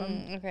on any of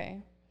them.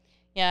 Okay.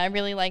 Yeah, I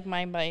really like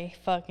mine, but I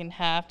fucking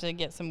have to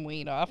get some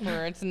weight off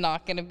or it's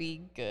not going to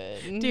be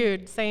good.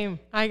 Dude, same.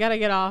 I got to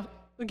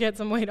get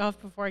some weight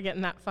off before I get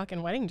in that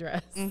fucking wedding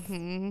dress.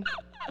 Mm-hmm.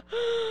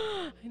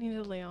 I need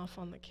to lay off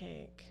on the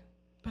cake,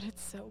 but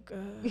it's so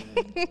good.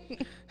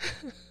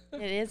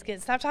 It is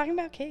good. Stop talking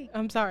about cake.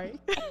 I'm sorry.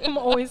 I'm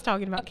always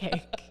talking about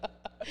cake.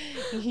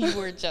 You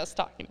were just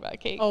talking about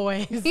cake.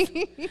 Always.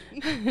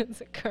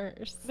 It's a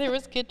curse. There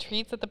was good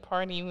treats at the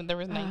party. There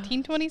was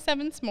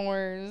 1927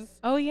 s'mores.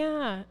 Oh,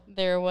 yeah.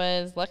 There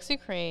was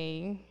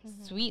Luxucre,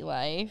 Sweet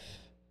Life,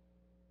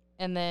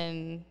 and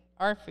then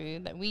our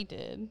food that we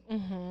did.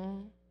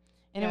 Mm-hmm.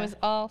 And it was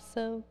all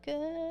so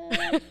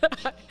good.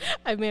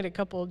 I've made a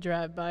couple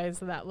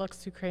drive-bys of that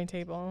Luxucre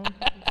table.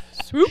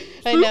 Swoop.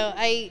 I know.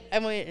 I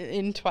went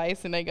in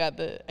twice and I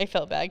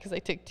felt bad because I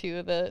took 2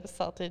 of the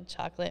salted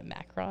chocolate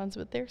macarons,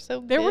 but they're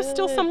so good. There was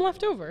still some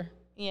left over.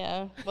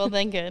 Yeah. Well,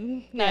 then good.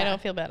 No, I don't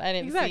feel bad. I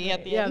didn't see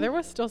at the end. Yeah, there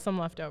was still some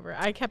left over.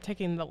 I kept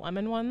taking the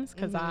lemon ones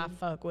because I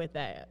fuck with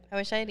that. I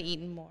wish I had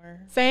eaten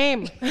more.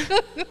 Same.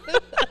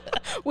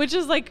 Which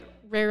is like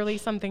rarely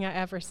something I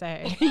ever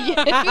say.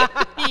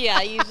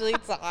 Yeah, usually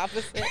it's the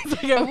opposite.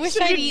 It's like, I wish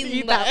I'd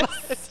eaten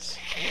less.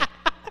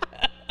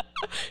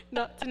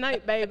 Not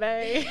tonight,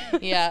 baby.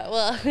 Yeah,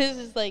 well, it's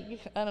just like,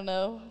 I don't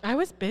know. I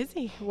was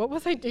busy. What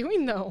was I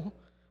doing, though?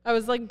 I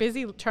was, like,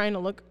 busy trying to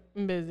look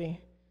busy.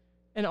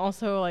 And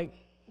also, like,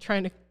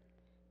 trying to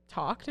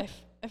talk.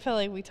 I feel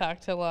like we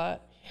talked a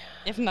lot.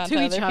 If not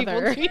to each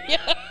other. People.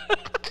 Yeah.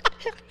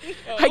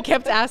 I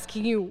kept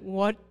asking you,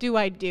 what do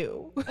I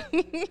do?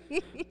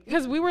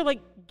 Because we were,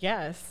 like,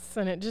 guests,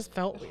 and it just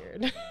felt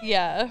weird.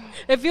 Yeah.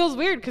 It feels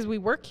weird because we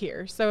work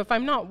here. So if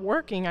I'm not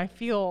working, I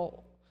feel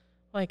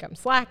like I'm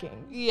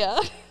slacking. Yeah.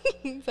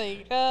 It's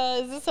like,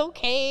 is this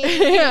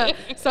okay? Yeah.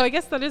 So I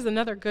guess that is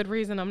another good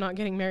reason I'm not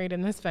getting married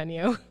in this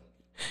venue.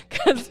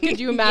 Because could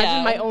you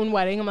imagine my own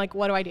wedding? I'm like,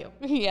 what do I do?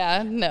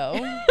 Yeah,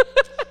 no.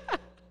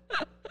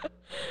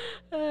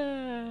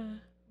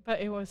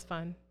 But it was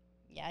fun.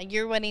 Yeah,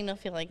 your wedding will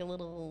feel like a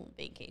little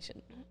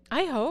vacation.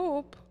 I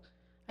hope.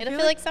 It'll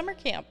feel like summer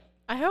camp.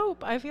 I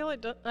hope. I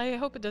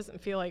hope it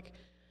doesn't feel like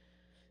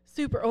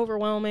super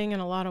overwhelming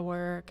and a lot of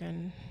work,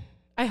 and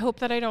I hope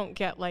that I don't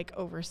get like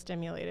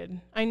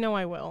overstimulated. I know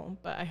I will,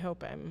 but I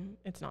hope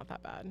it's not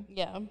that bad.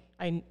 Yeah.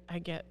 I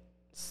get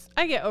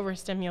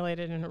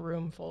overstimulated in a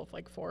room full of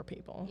like 4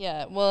 people.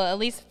 Yeah. Well, at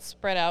least it's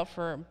spread out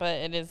but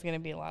it is going to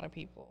be a lot of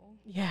people.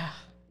 Yeah.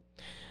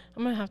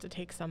 I'm going to have to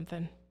take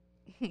something.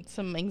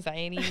 Some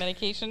anxiety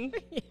medication.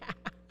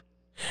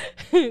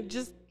 Yeah.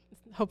 Just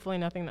hopefully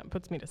nothing that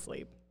puts me to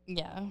sleep.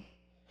 Yeah.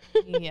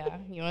 Yeah.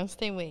 You want to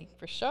stay awake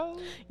for sure?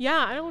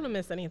 Yeah. I don't want to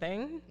miss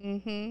anything.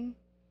 Mm-hmm.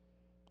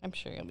 I'm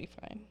sure you'll be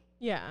fine.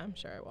 Yeah, I'm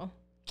sure I will.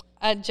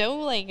 Joe,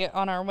 like,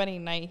 on our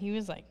wedding night, he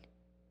was, like,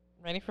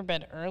 ready for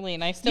bed early,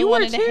 and I still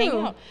wanted to hang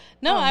out.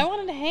 No, I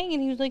wanted to hang,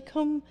 and he was like,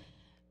 come to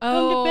bed.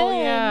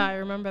 Oh, yeah, I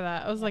remember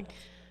that. I was like,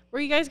 where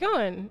are you guys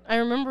going? I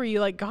remember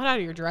you, like, got out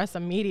of your dress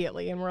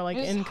immediately, and we're, like,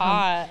 it was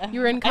hot. You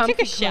were in comfy I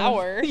took a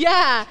shower. Clothes.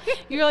 Yeah.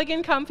 You were, like,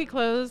 in comfy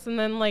clothes, and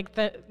then, like,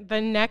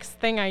 the next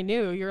thing I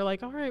knew, you were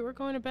like, all right, we're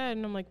going to bed.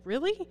 And I'm like,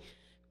 really?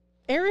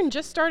 Aaron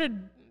just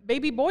started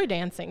baby boy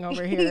dancing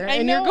over here,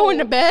 and you're going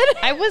to bed?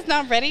 I was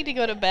not ready to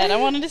go to bed. I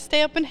wanted to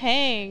stay up and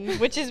hang,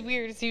 which is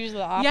weird. It's usually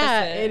the opposite.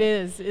 Yeah, it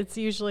is. It's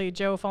usually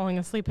Joe falling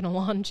asleep in a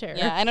lawn chair.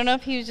 Yeah, I don't know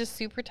if he was just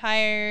super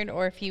tired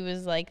or if he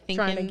was like thinking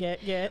trying to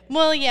get.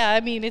 Well, yeah,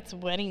 I mean it's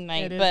wedding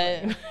night,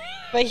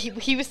 but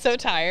he was so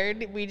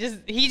tired.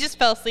 He just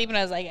fell asleep, and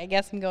I was like, I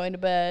guess I'm going to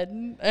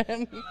bed.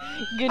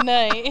 Good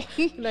night.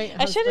 Good night,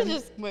 I should have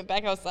just went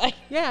back outside.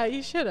 Yeah,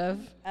 you should have.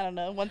 I don't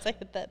know. Once I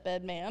hit that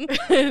bed, man.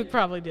 It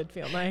probably did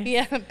feel nice.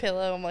 Yeah,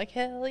 pillow. I'm like,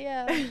 hell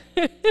yeah.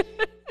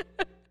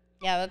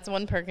 Yeah, that's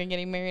one perk of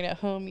getting married at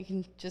home. You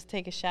can just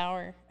take a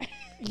shower.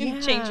 You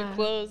can change your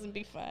clothes and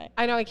be fine.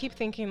 I know. I keep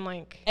thinking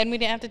like. And we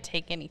didn't have to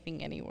take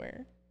anything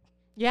anywhere.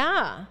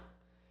 Yeah.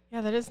 Yeah,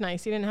 that is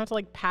nice. You didn't have to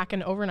like pack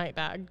an overnight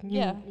bag.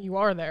 You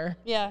are there.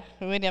 Yeah.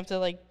 We didn't have to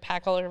like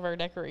pack all of our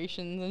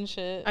decorations and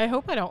shit. I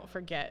hope I don't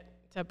forget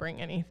to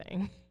bring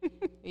anything.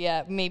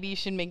 Yeah, maybe you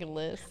should make a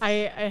list. I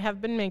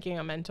have been making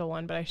a mental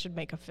one, but I should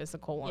make a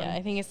physical one. Yeah,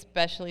 I think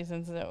especially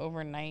since the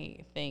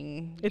overnight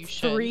thing. It's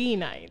 3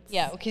 nights.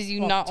 Yeah, because you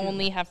not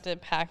only have to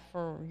pack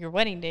for your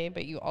wedding day,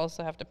 but you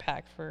also have to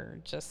pack for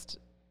just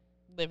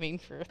living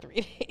for 3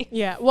 days.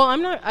 Yeah, well,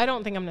 I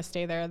don't think I'm going to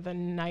stay there the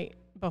night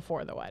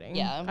before the wedding.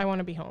 Yeah. I want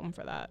to be home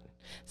for that.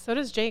 So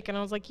does Jake. And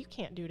I was like, you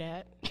can't do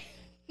that.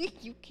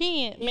 You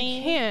can't,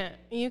 man.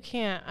 You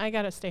can't. I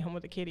got to stay home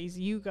with the kiddies.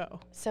 You go.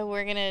 So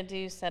we're going to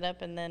do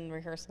setup and then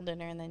rehearsal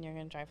dinner, and then you're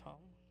going to drive home.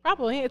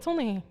 Probably. It's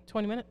only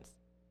 20 minutes.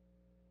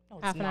 No,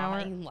 Half an hour.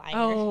 You liar.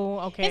 Oh,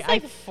 okay. It's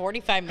like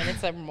 45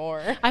 minutes or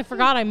more. I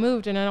forgot I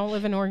moved and I don't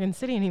live in Oregon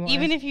City anymore.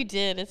 Even if you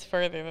did, it's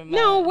further than that.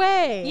 No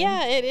way.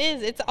 Yeah, it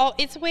is.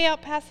 It's way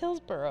out past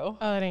Hillsboro.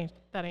 Oh, that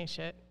ain't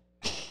shit.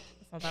 It's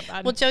not that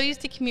bad. Well, Joe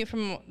used to commute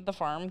from the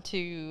farm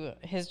to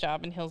his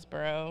job in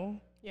Hillsboro.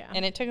 Yeah.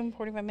 And it took him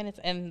 45 minutes,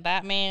 and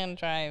that man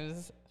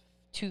drives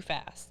too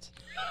fast.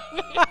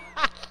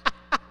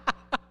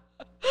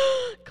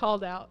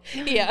 Called out.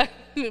 Yeah.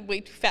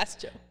 Way too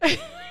fast, Joe.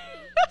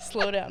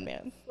 Slow down,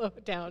 man. Slow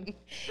it down.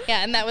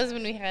 Yeah, and that was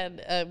when we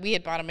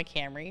had bought him a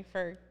Camry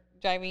for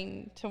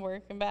driving to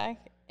work and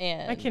back.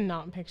 And I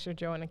cannot picture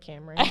Joe in a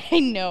Camry. I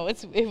know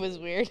it was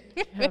weird.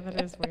 Yeah,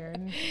 that is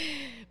weird.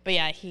 But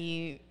yeah,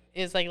 he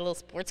is like a little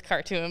sports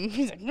car to him.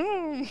 He's like,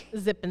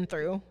 zipping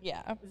through.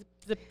 Yeah.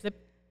 Zip,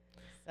 zip.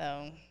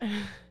 So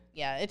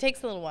yeah, it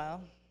takes a little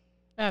while.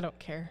 I don't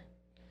care.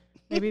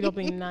 Maybe it'll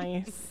be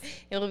nice.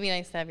 It'll be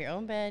nice to have your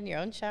own bed, your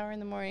own shower in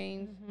the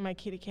morning. My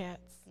kitty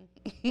cats.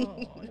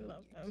 Oh, I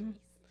love them.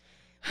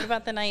 What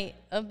about the night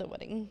of the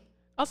wedding?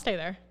 I'll stay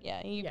there.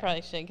 Yeah, you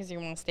probably should because you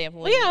want to stay up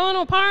late. Well, yeah, I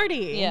want to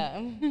party. Yeah.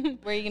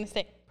 Where are you going to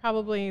stay?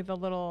 Probably the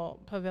little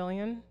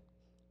pavilion.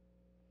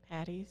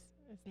 Patty's.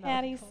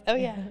 Patty's. Oh,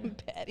 yeah.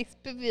 Patty's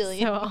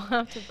Pavilion. So I'll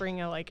have to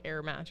bring a, like,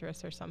 air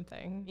mattress or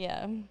something.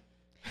 Yeah.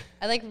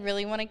 I, like,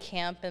 really want to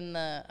camp in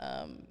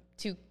the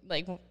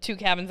two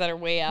cabins that are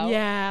way out.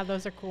 Yeah,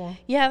 those are cool.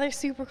 Yeah, they're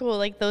super cool.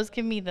 Like, those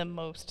give me the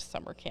most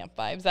summer camp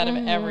vibes out of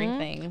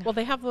everything. Well,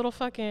 they have little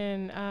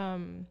fucking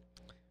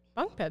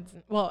bunk beds.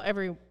 Well,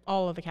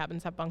 all of the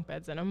cabins have bunk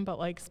beds in them, but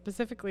like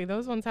specifically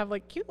those ones have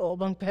like cute little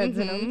bunk beds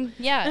in them.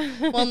 Yeah.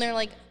 Well, and they're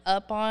like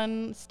up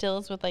on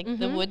stills with like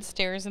the wood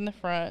stairs in the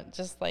front,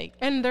 just like.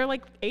 And they're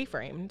like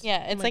A-framed.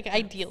 Yeah, it's like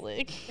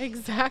idyllic.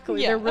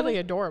 Exactly. Yeah. They're really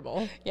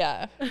adorable.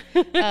 Yeah.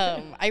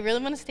 I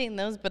really want to stay in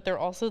those, but they're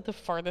also the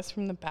farthest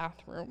from the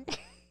bathroom.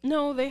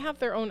 No, they have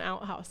their own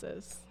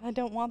outhouses. I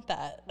don't want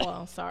that.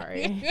 Well,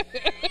 sorry.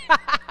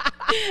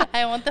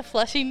 I want the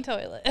flushing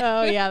toilet.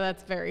 Oh, yeah,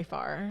 that's very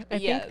far. I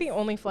Yes. think the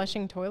only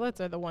flushing toilets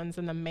are the ones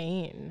in the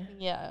main.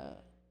 Yeah. I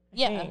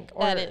Yeah, think.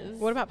 that Or is.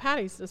 What about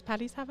Patty's? Does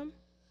Patty's have them?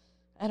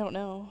 I don't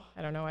know.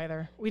 I don't know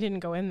either. We didn't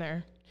go in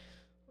there.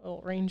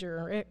 Little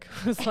Ranger Rick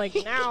was like,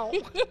 no.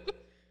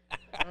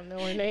 I don't know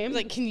her name. He's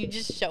like, can you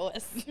just show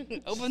us?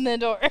 Open the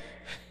door.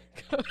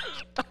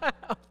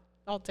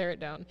 I'll tear it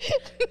down.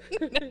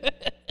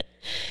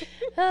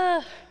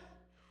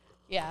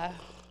 Yeah.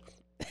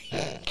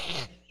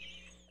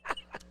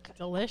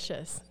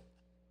 Delicious.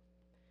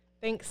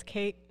 Thanks,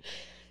 Kate.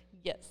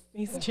 Yes.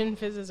 These gin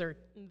fizzes are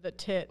the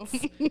tits.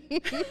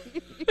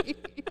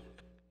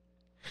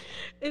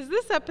 Is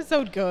this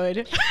episode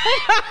good?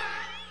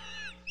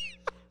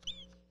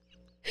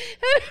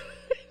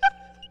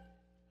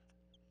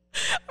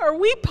 Are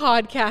we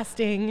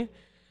podcasting?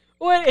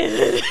 What is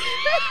it?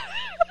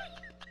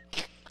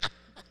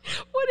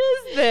 What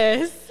is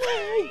this?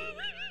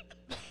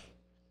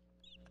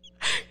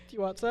 Do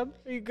you want some?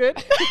 Are you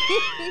good?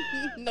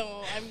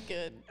 No, I'm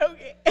good.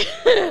 Okay.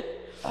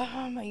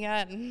 Oh my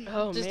God.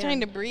 Oh, Just man.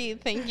 trying to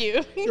breathe. Thank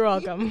you. You're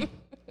welcome.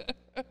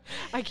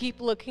 I keep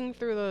looking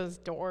through those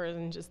doors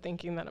and just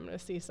thinking that I'm going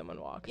to see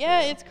someone walk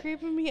Yeah, through. it's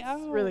creeping me out.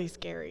 It's really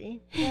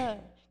scary. Yeah.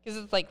 Because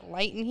it's like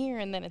light in here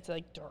and then it's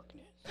like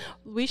darkness.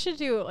 We should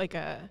do like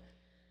a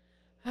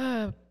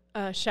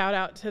shout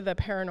out to the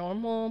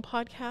paranormal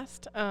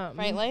podcast.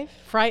 Fright Life?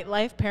 Fright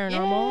Life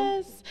Paranormal.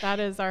 Yes. That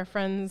is our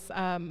friends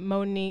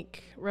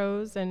Monique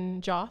Rose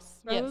and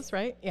Joss Rose, Yes.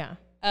 right? Yeah.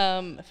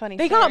 Funny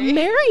They story. got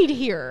married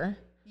here.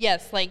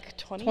 Yes, like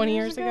 20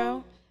 years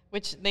ago.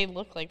 Which they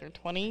look like they're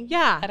 20.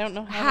 Yeah. I don't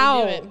know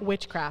how they do it.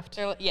 Witchcraft.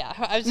 They're, yeah,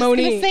 I was just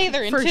Monique, going to say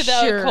they're into for the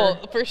sure.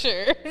 occult, for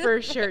sure.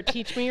 For sure.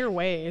 Teach me your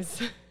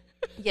ways.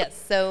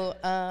 Yes, so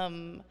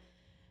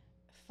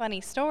funny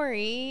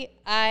story.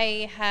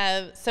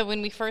 So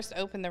when we first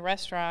opened the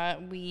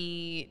restaurant,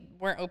 we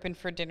weren't open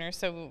for dinner.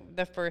 So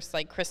the first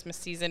like Christmas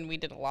season, we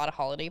did a lot of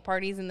holiday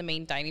parties in the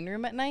main dining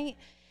room at night.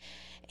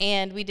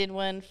 And we did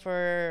one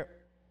for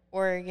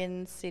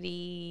Oregon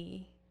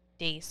City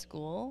Day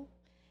School.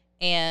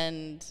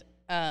 And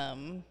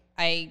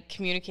I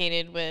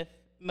communicated with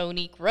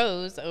Monique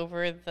Rose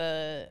over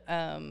the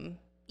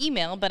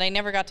email, but I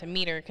never got to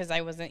meet her because I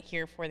wasn't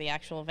here for the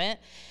actual event.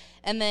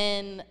 And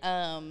then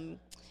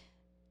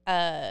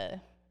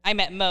I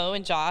met Mo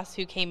and Joss,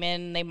 who came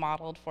in. They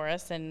modeled for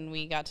us, and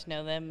we got to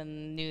know them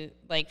and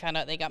found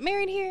out they got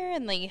married here,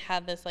 and they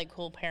had this like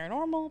cool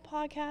paranormal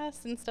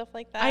podcast and stuff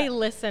like that. I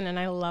listen and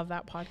I love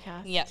that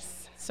podcast.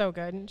 Yes. So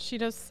good. She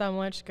does so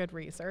much good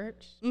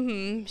research.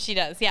 Mm-hmm. She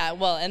does. Yeah.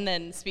 Well, and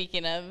then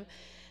speaking of,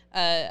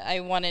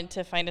 I wanted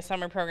to find a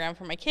summer program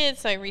for my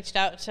kids, so I reached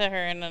out to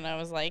her and then I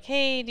was like,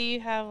 hey, do you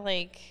have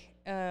like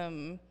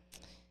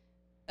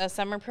a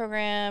summer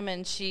program,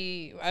 and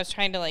I was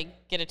trying to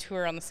like get a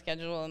tour on the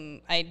schedule,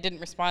 and I didn't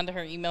respond to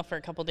her email for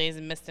a couple days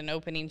and missed an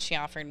opening she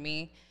offered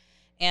me.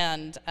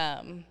 And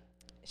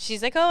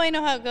she's like, oh, I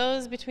know how it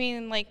goes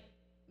between like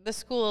the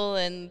school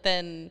and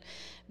then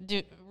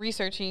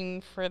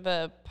researching for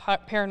the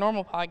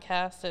paranormal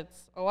podcast.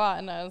 It's a lot.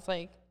 And I was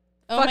like,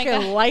 oh fucking my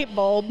God. Light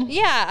bulb.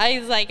 Yeah, I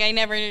was like, I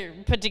never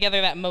put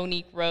together that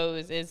Monique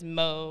Rose is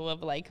Mo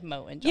of like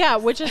Mo and Jones. Yeah,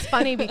 which is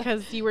funny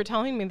because you were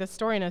telling me this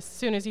story, and as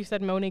soon as you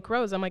said Monique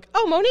Rose, I'm like,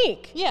 oh,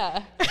 Monique.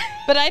 Yeah,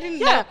 but I didn't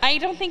know. I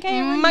don't think I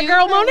ever My knew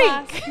girl her Monique.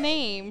 last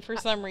name for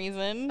some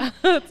reason.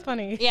 That's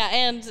funny. Yeah,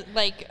 and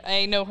like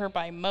I know her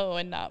by Mo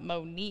and not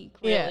Monique,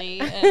 Yeah. really.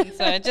 And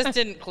so it just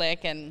didn't click.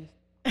 And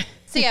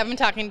so yeah, I've been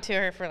talking to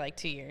her for like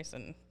 2 years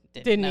and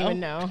didn't even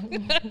know.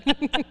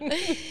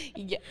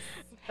 Yes.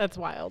 That's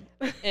wild.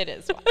 It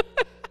is wild.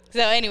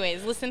 So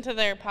anyways, listen to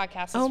their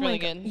podcast. It's really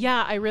good.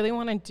 Yeah, I really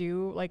want to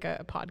do like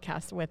a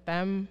podcast with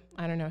them.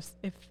 I don't know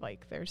if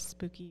like there's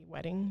spooky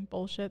wedding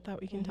bullshit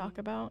that we can talk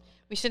about.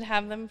 We should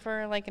have them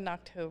for like an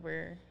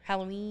October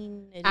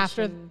Halloween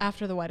edition.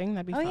 After the wedding.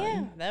 That'd be fun. Oh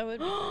yeah, that would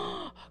be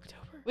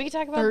October. We could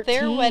talk about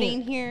their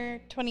wedding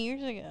here 20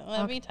 years ago.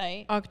 That'd be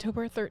tight.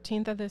 October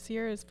 13th of this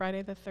year is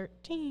Friday the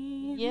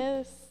 13th.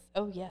 Yes.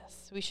 Oh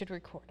yes, we should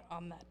record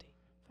on that day.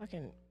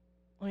 Fucking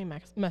let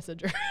me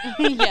message her.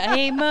 Yeah,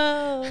 hey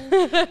Mo.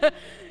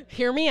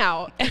 Hear me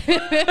out.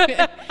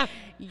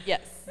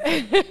 Yes.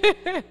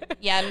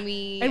 Yeah, and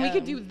we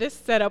could do this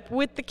setup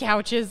with the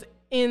couches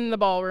in the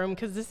ballroom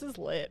because this is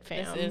lit,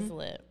 fam. This is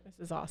lit.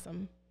 This is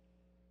awesome.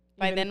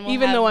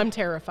 Even though I'm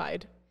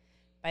terrified.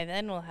 By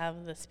then we'll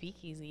have the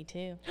speakeasy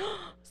too.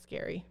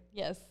 Scary.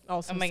 Yes.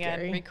 Also oh my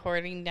scary. God,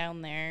 recording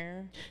down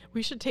there.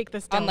 We should take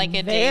this down on like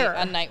a there. day,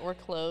 a night we're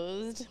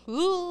closed.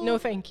 Ooh. No,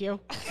 thank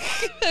you.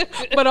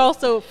 But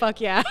also,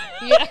 fuck yeah.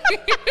 Yeah.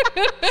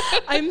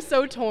 I'm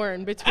so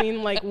torn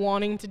between like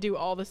wanting to do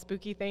all the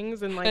spooky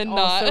things and like And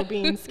also not.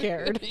 being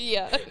scared.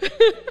 Yeah.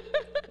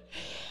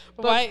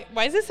 Why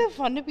is it so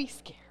fun to be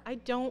scared? I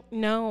don't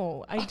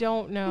know.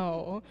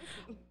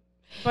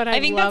 But I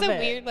think love that's a it.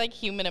 weird like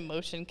human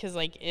emotion because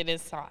like it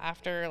is sought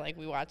after. Like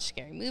we watch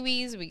scary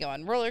movies, we go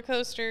on roller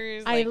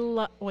coasters. Like,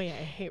 I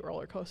hate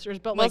roller coasters,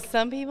 but well, like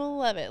some people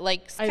love it.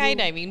 Like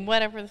skydiving,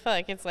 whatever the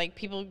fuck. It's like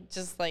people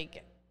just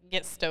like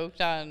get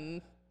stoked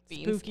on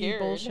being spooky scared.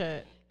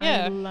 bullshit.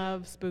 Yeah. I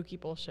love spooky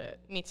bullshit.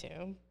 Me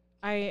too.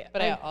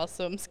 But I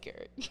also am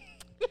scared.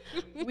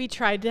 We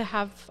tried to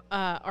have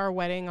our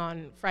wedding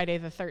on Friday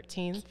the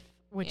 13th,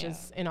 which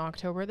is in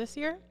October this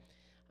year.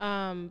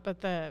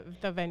 But the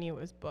venue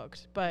was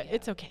booked, but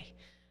it's okay.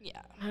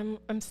 Yeah.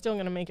 I'm still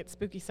going to make it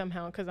spooky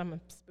somehow because I'm a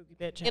spooky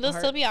bitch. It'll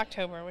still be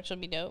October, which will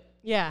be dope.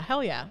 Yeah,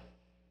 hell yeah.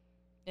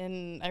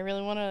 And I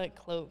really want to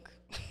cloak.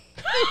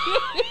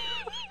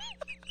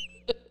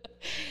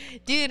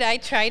 Dude, I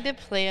tried to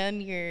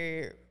plan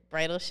your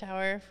bridal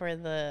shower for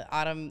the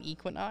autumn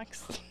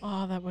equinox.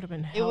 Oh, that would have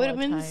been It would have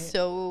been tight.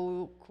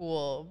 so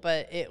cool,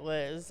 but it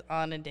was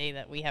on a day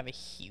that we have a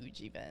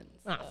huge event.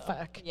 Ah,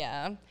 fuck.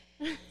 Yeah.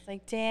 It's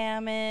like,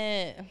 damn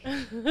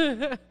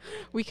it.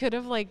 We could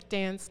have like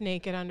danced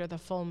naked under the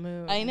full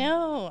moon. I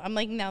know. I'm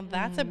like, now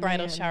that's a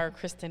bridal man. shower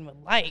Kristen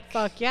would like.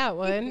 Fuck yeah, it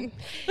would.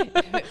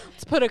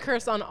 Let's put a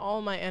curse on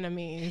all my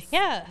enemies.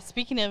 Yeah.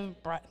 Speaking of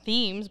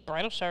themes,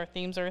 bridal shower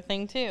themes are a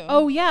thing too.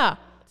 Oh yeah,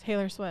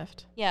 Taylor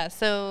Swift. Yeah.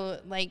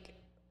 So like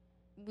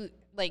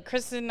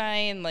Kristen and I,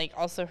 and like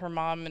also her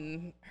mom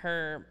and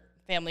her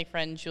family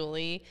friend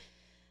Julie,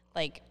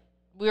 like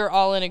we were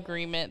all in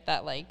agreement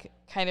that like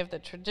kind of the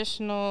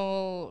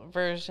traditional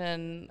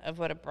version of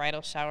what a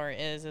bridal shower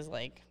is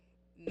like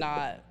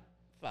not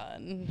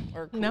fun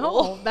or cool.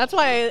 No, that's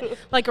why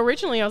like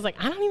originally I was like,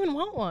 I don't even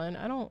want one.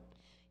 I don't.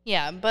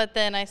 Yeah, but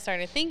then I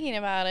started thinking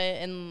about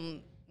it,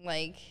 and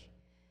like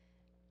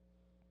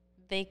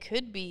they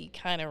could be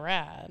kind of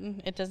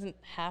rad. It doesn't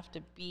have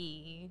to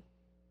be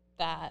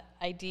that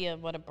idea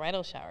of what a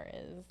bridal shower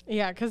is.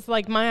 Yeah, because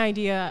like my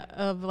idea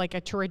of like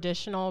a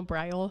traditional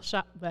bridal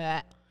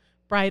shower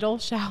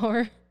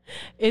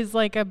is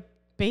like a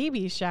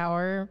baby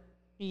shower,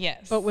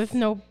 Yes. but with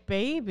no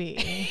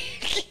baby.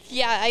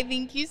 Yeah, I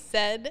think you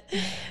said,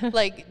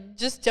 like,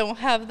 just don't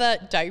have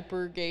that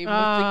diaper game with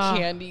the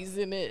candies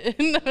in it.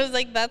 And I was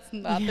like, that's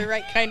not the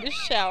right kind of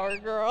shower,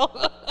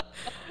 girl.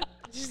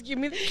 Just give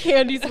me the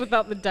candies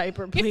without the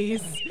diaper,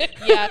 please.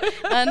 Yeah,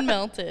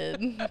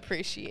 unmelted.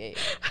 Appreciate.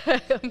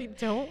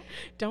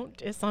 Don't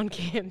diss on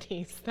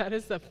candies. That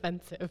is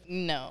offensive.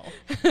 No.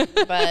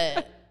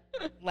 But,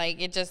 like,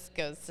 it just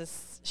goes to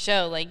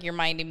show, like, your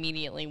mind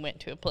immediately went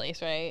to a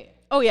place, right?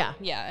 Oh, yeah.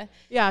 Yeah.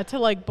 Yeah, to,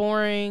 like,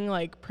 boring,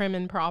 like, prim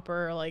and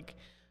proper, like,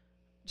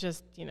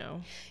 just, you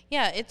know.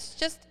 Yeah, it's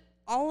just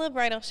all a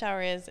bridal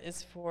shower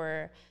is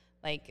for,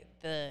 like,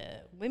 the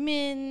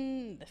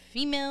women, the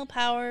female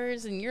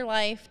powers in your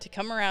life to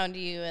come around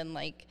you and,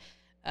 like,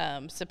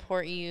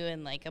 support you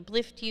and, like,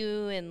 uplift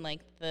you in, like,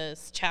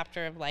 this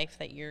chapter of life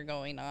that you're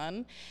going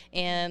on.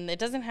 And it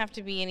doesn't have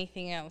to be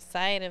anything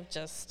outside of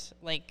just,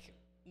 like,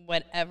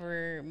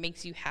 whatever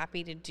makes you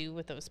happy to do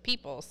with those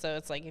people. So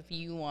it's like if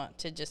you want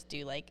to just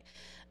do like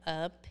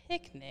a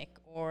picnic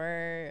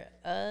or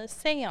a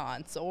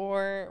seance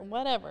or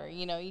whatever.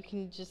 You know, you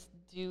can just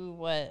do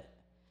what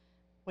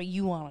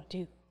you want to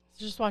do.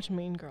 Just watch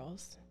Mean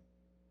Girls.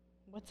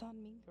 What's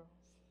on Mean Girls?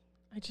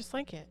 I just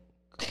like it.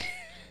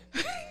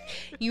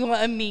 You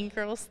want a Mean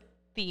Girls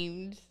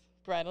themed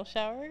bridal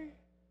shower?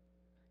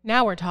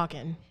 Now we're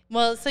talking.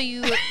 Well, so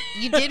you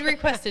did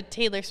request a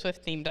Taylor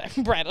Swift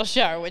themed bridal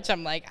shower, which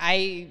I'm like,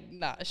 I'm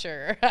not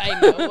sure I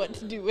know what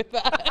to do with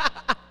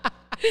that.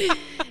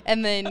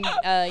 And then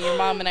your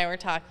mom and I were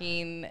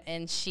talking,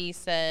 and she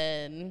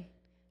said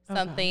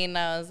something, and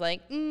I was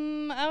like,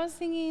 I was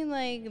thinking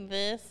like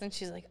this, and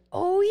she's like,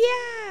 oh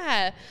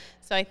yeah.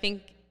 So I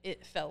think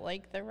it felt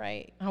like the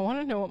right I want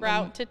to know what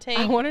route to take.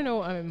 I want to know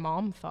what my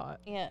mom thought.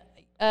 Yeah.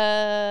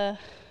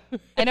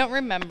 I don't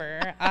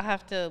remember. I'll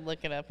have to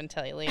look it up and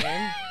tell you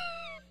later.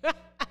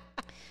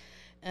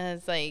 And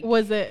it's like,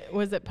 was it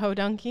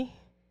podunky?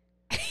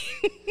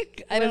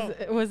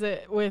 Was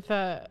it with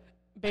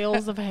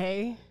bales of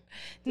hay?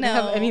 Did it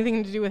have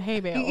anything to do with hay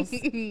bales?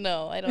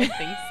 No, I don't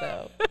think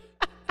so.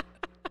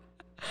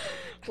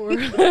 Or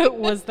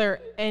was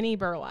there any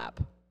burlap?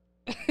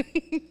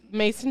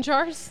 Mason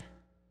jars?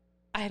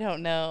 I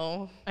don't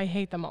know. I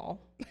hate them all.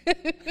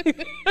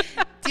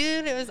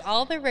 Dude, it was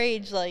all the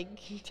rage like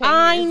 10 years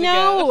I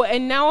know. ago.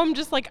 And now I'm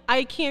just like,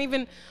 I can't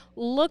even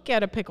look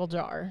at a pickle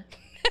jar.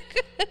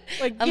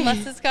 Like,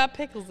 unless it's got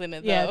pickles in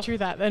it, though. Yeah, true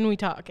that. Then we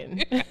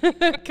talking.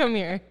 Come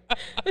here.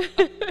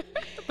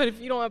 But if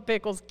you don't have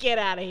pickles, get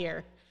out of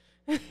here.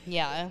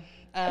 Yeah.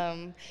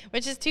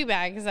 Which is too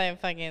bad because I have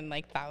fucking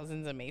like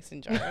thousands of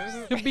mason jars.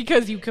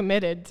 Because you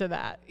committed to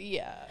that.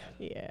 Yeah.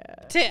 Yeah.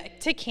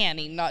 To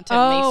canning, not to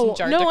mason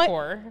jar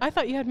decor. I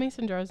thought you had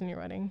mason jars in your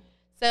wedding.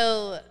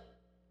 So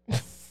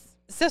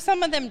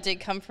some of them did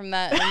come from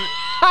that.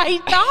 I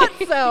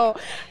thought so.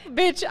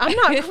 Bitch, I'm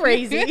not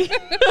crazy.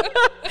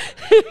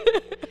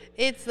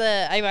 It's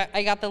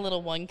I got the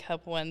little 1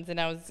 cup ones, and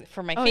I was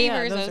for my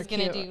favors. I was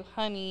gonna do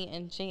honey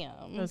and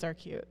jam. Those are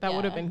cute. That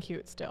would have been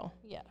cute still.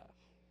 Yeah,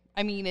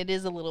 I mean it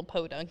is a little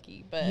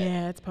podunky, but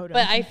yeah, it's podunky.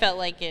 But I felt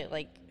like it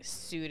like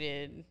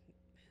suited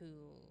who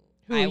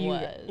I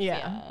was.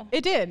 Yeah,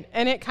 it did,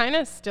 and it kind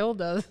of still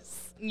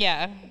does.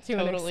 Yeah, to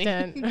totally.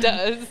 an extent. It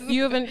does.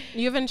 You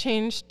haven't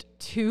changed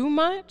too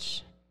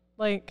much,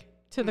 like.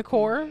 To the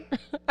core.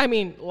 I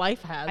mean,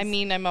 life has. I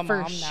mean, I'm a for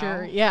mom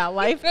sure. now. Yeah,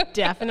 life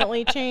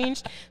definitely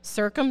changed.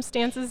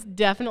 Circumstances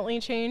definitely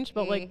changed,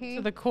 but like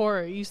to the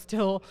core, you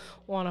still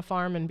want to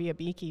farm and be a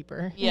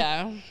beekeeper.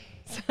 Yeah.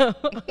 So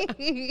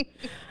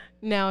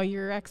now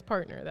your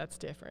ex-partner, that's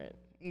different.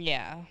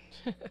 Yeah.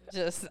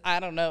 Just I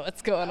don't know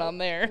what's going on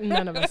there.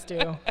 None of us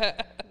do.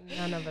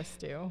 None of us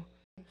do.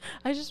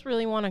 I just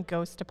really want a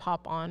ghost to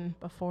pop on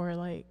before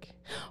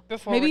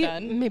we're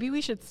done. Maybe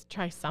we should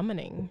try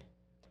summoning.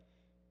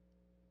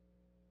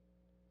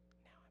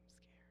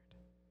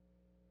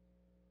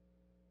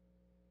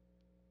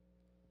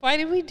 Why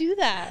did we do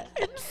that?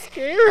 I'm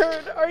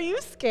scared. Are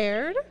you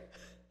scared?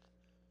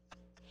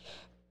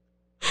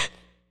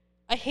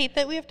 I hate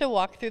that we have to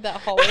walk through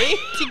that hallway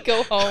to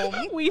go home.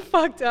 We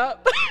fucked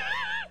up.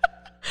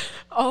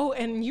 Oh,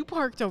 and you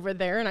parked over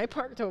there, and I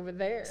parked over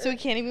there. So we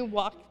can't even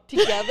walk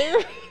together?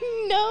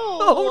 No.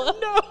 Oh,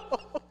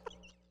 no.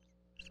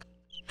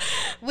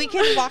 We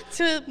can walk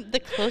to the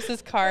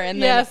closest car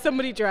and then... Yeah,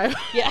 somebody drive.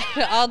 Yeah,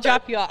 I'll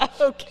drop you off.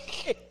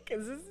 Okay,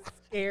 because this is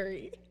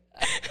scary.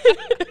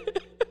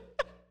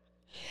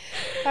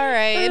 All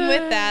right, and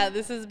with that,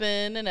 this has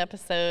been an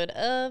episode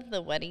of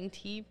the Wedding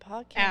Tea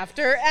Podcast.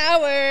 After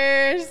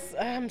hours.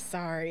 I'm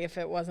sorry if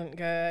it wasn't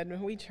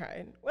good. We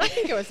tried. Well, I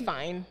think it was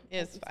fine.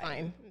 It's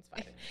fine. It's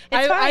fine.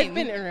 It's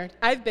fine.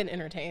 I've been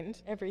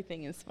entertained.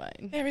 Everything is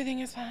fine. Everything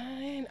is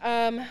fine.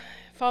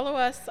 Follow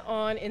us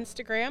on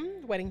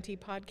Instagram, Wedding Tea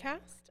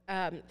Podcast.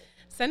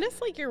 Send us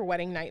like your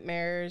wedding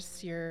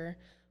nightmares, your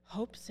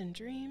hopes and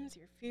dreams,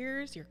 your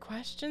fears, your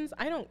questions.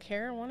 I don't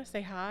care. I want to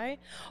say hi.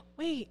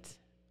 Wait.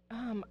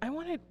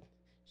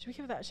 Should we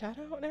give that shout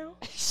out now?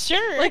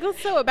 Sure. Like, let's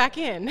throw it back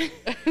in.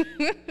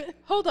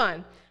 Hold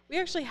on. We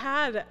actually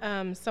had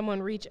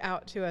someone reach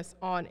out to us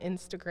on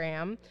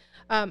Instagram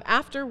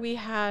after we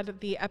had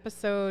the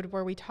episode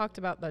where we talked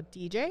about the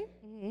DJ.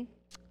 Mm-hmm.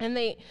 And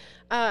they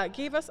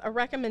gave us a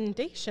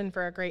recommendation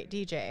for a great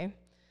DJ.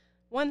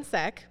 One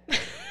sec.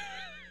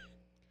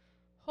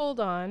 Hold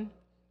on.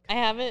 I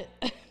have it.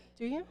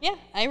 Do you? Yeah,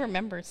 I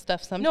remember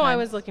stuff sometimes. No, I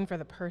was looking for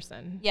the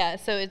person. Yeah,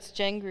 so it's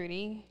Jen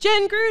Grudy.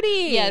 Jen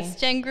Grudy! Yes,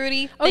 Jen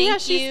Grudy. Oh, yeah,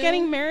 she's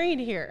getting married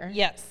here.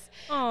 Yes.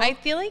 Aww. I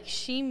feel like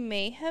she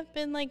may have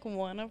been like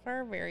one of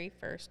our very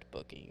first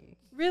bookings.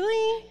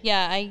 Really?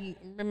 Yeah, I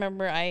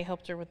remember I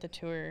helped her with the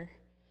tour.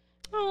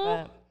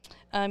 Oh.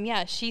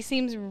 Yeah, she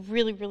seems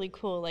really, really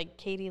cool, like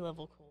Katie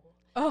level cool.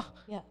 Oh,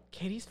 yeah.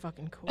 Katie's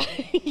fucking cool.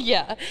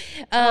 Yeah.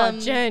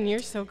 Jen, you're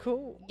so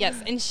cool.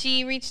 Yes, and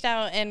she reached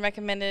out and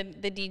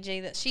recommended the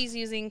DJ that she's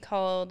using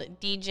called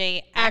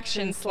DJ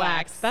Action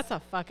Slacks. That's a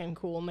fucking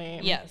cool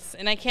name. Yes,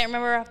 and I can't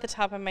remember off the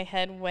top of my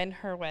head when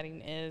her wedding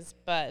is,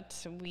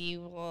 but we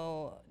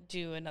will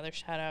do another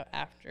shout out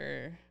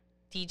after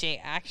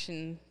DJ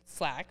Action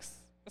Slacks.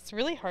 It's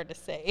really hard to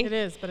say. It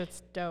is, but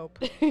it's dope.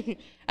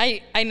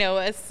 I know.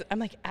 I'm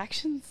like,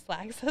 Action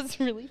Slacks. That's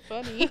really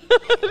funny.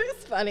 It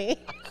is funny.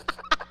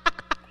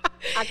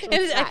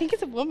 And I think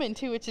it's a woman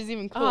too, which is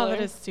even cooler. Oh,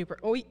 that is super.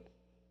 Oh,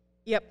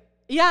 yep.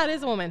 Yeah, it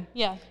is a woman.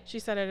 Yeah. She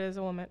said it is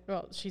a woman.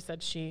 Well, she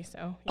said she,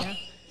 so yeah.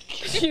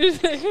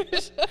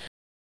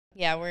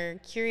 Yeah, we're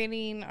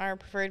curating our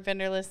preferred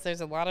vendor list.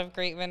 There's a lot of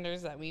great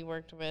vendors that we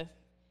worked with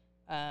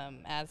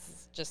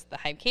as just the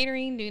Hive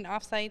Catering, doing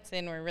offsites,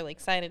 and we're really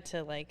excited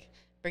to like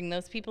bring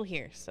those people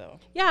here. So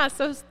yeah,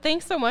 so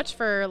thanks so much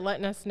for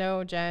letting us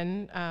know,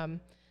 Jen.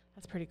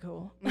 That's pretty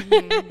cool.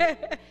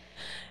 Mm-hmm.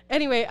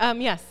 Anyway,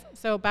 yes.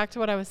 So back to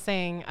what I was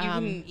saying. You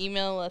can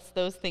email us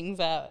those things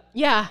out.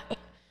 Yeah.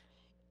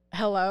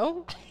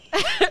 Hello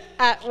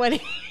at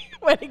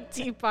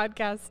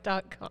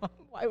weddingteapodcast.com.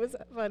 Why was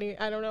that funny?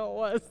 I don't know. It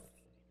was.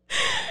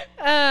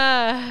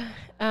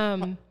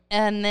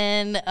 And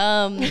then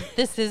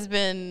this has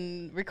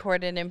been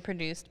recorded and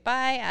produced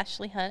by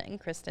Ashley Hunt and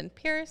Kristen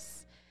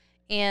Pierce.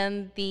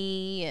 And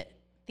the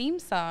theme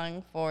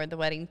song for The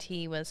Wedding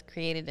Tea was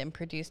created and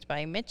produced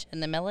by Mitch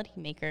and the Melody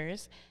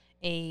Makers,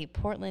 a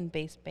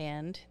Portland-based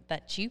band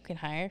that you can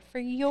hire for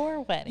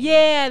your wedding.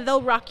 Yeah,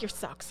 they'll rock your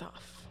socks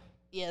off.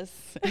 Yes.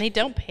 And they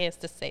don't pay us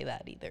to say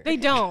that either. They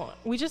don't.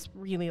 We just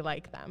really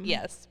like them.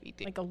 Yes, we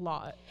do. Like a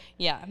lot.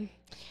 Yeah.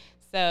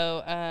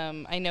 So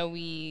I know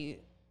we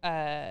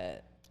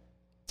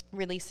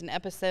released an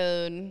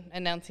episode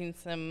announcing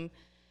some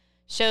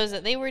shows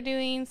that they were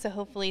doing. So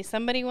hopefully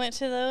somebody went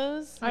to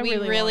those. We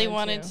really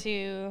wanted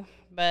to,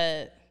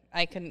 but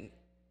I couldn't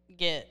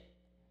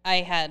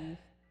I had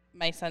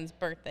my son's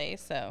birthday,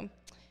 so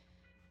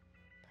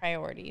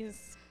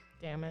priorities.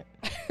 Damn it.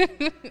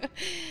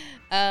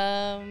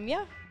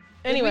 Yeah.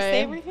 Anyway. Did we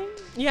say everything?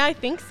 Yeah, I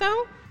think so.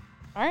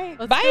 All right.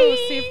 Let's Bye. go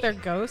see if there are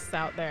ghosts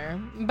out there.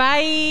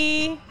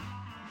 Bye.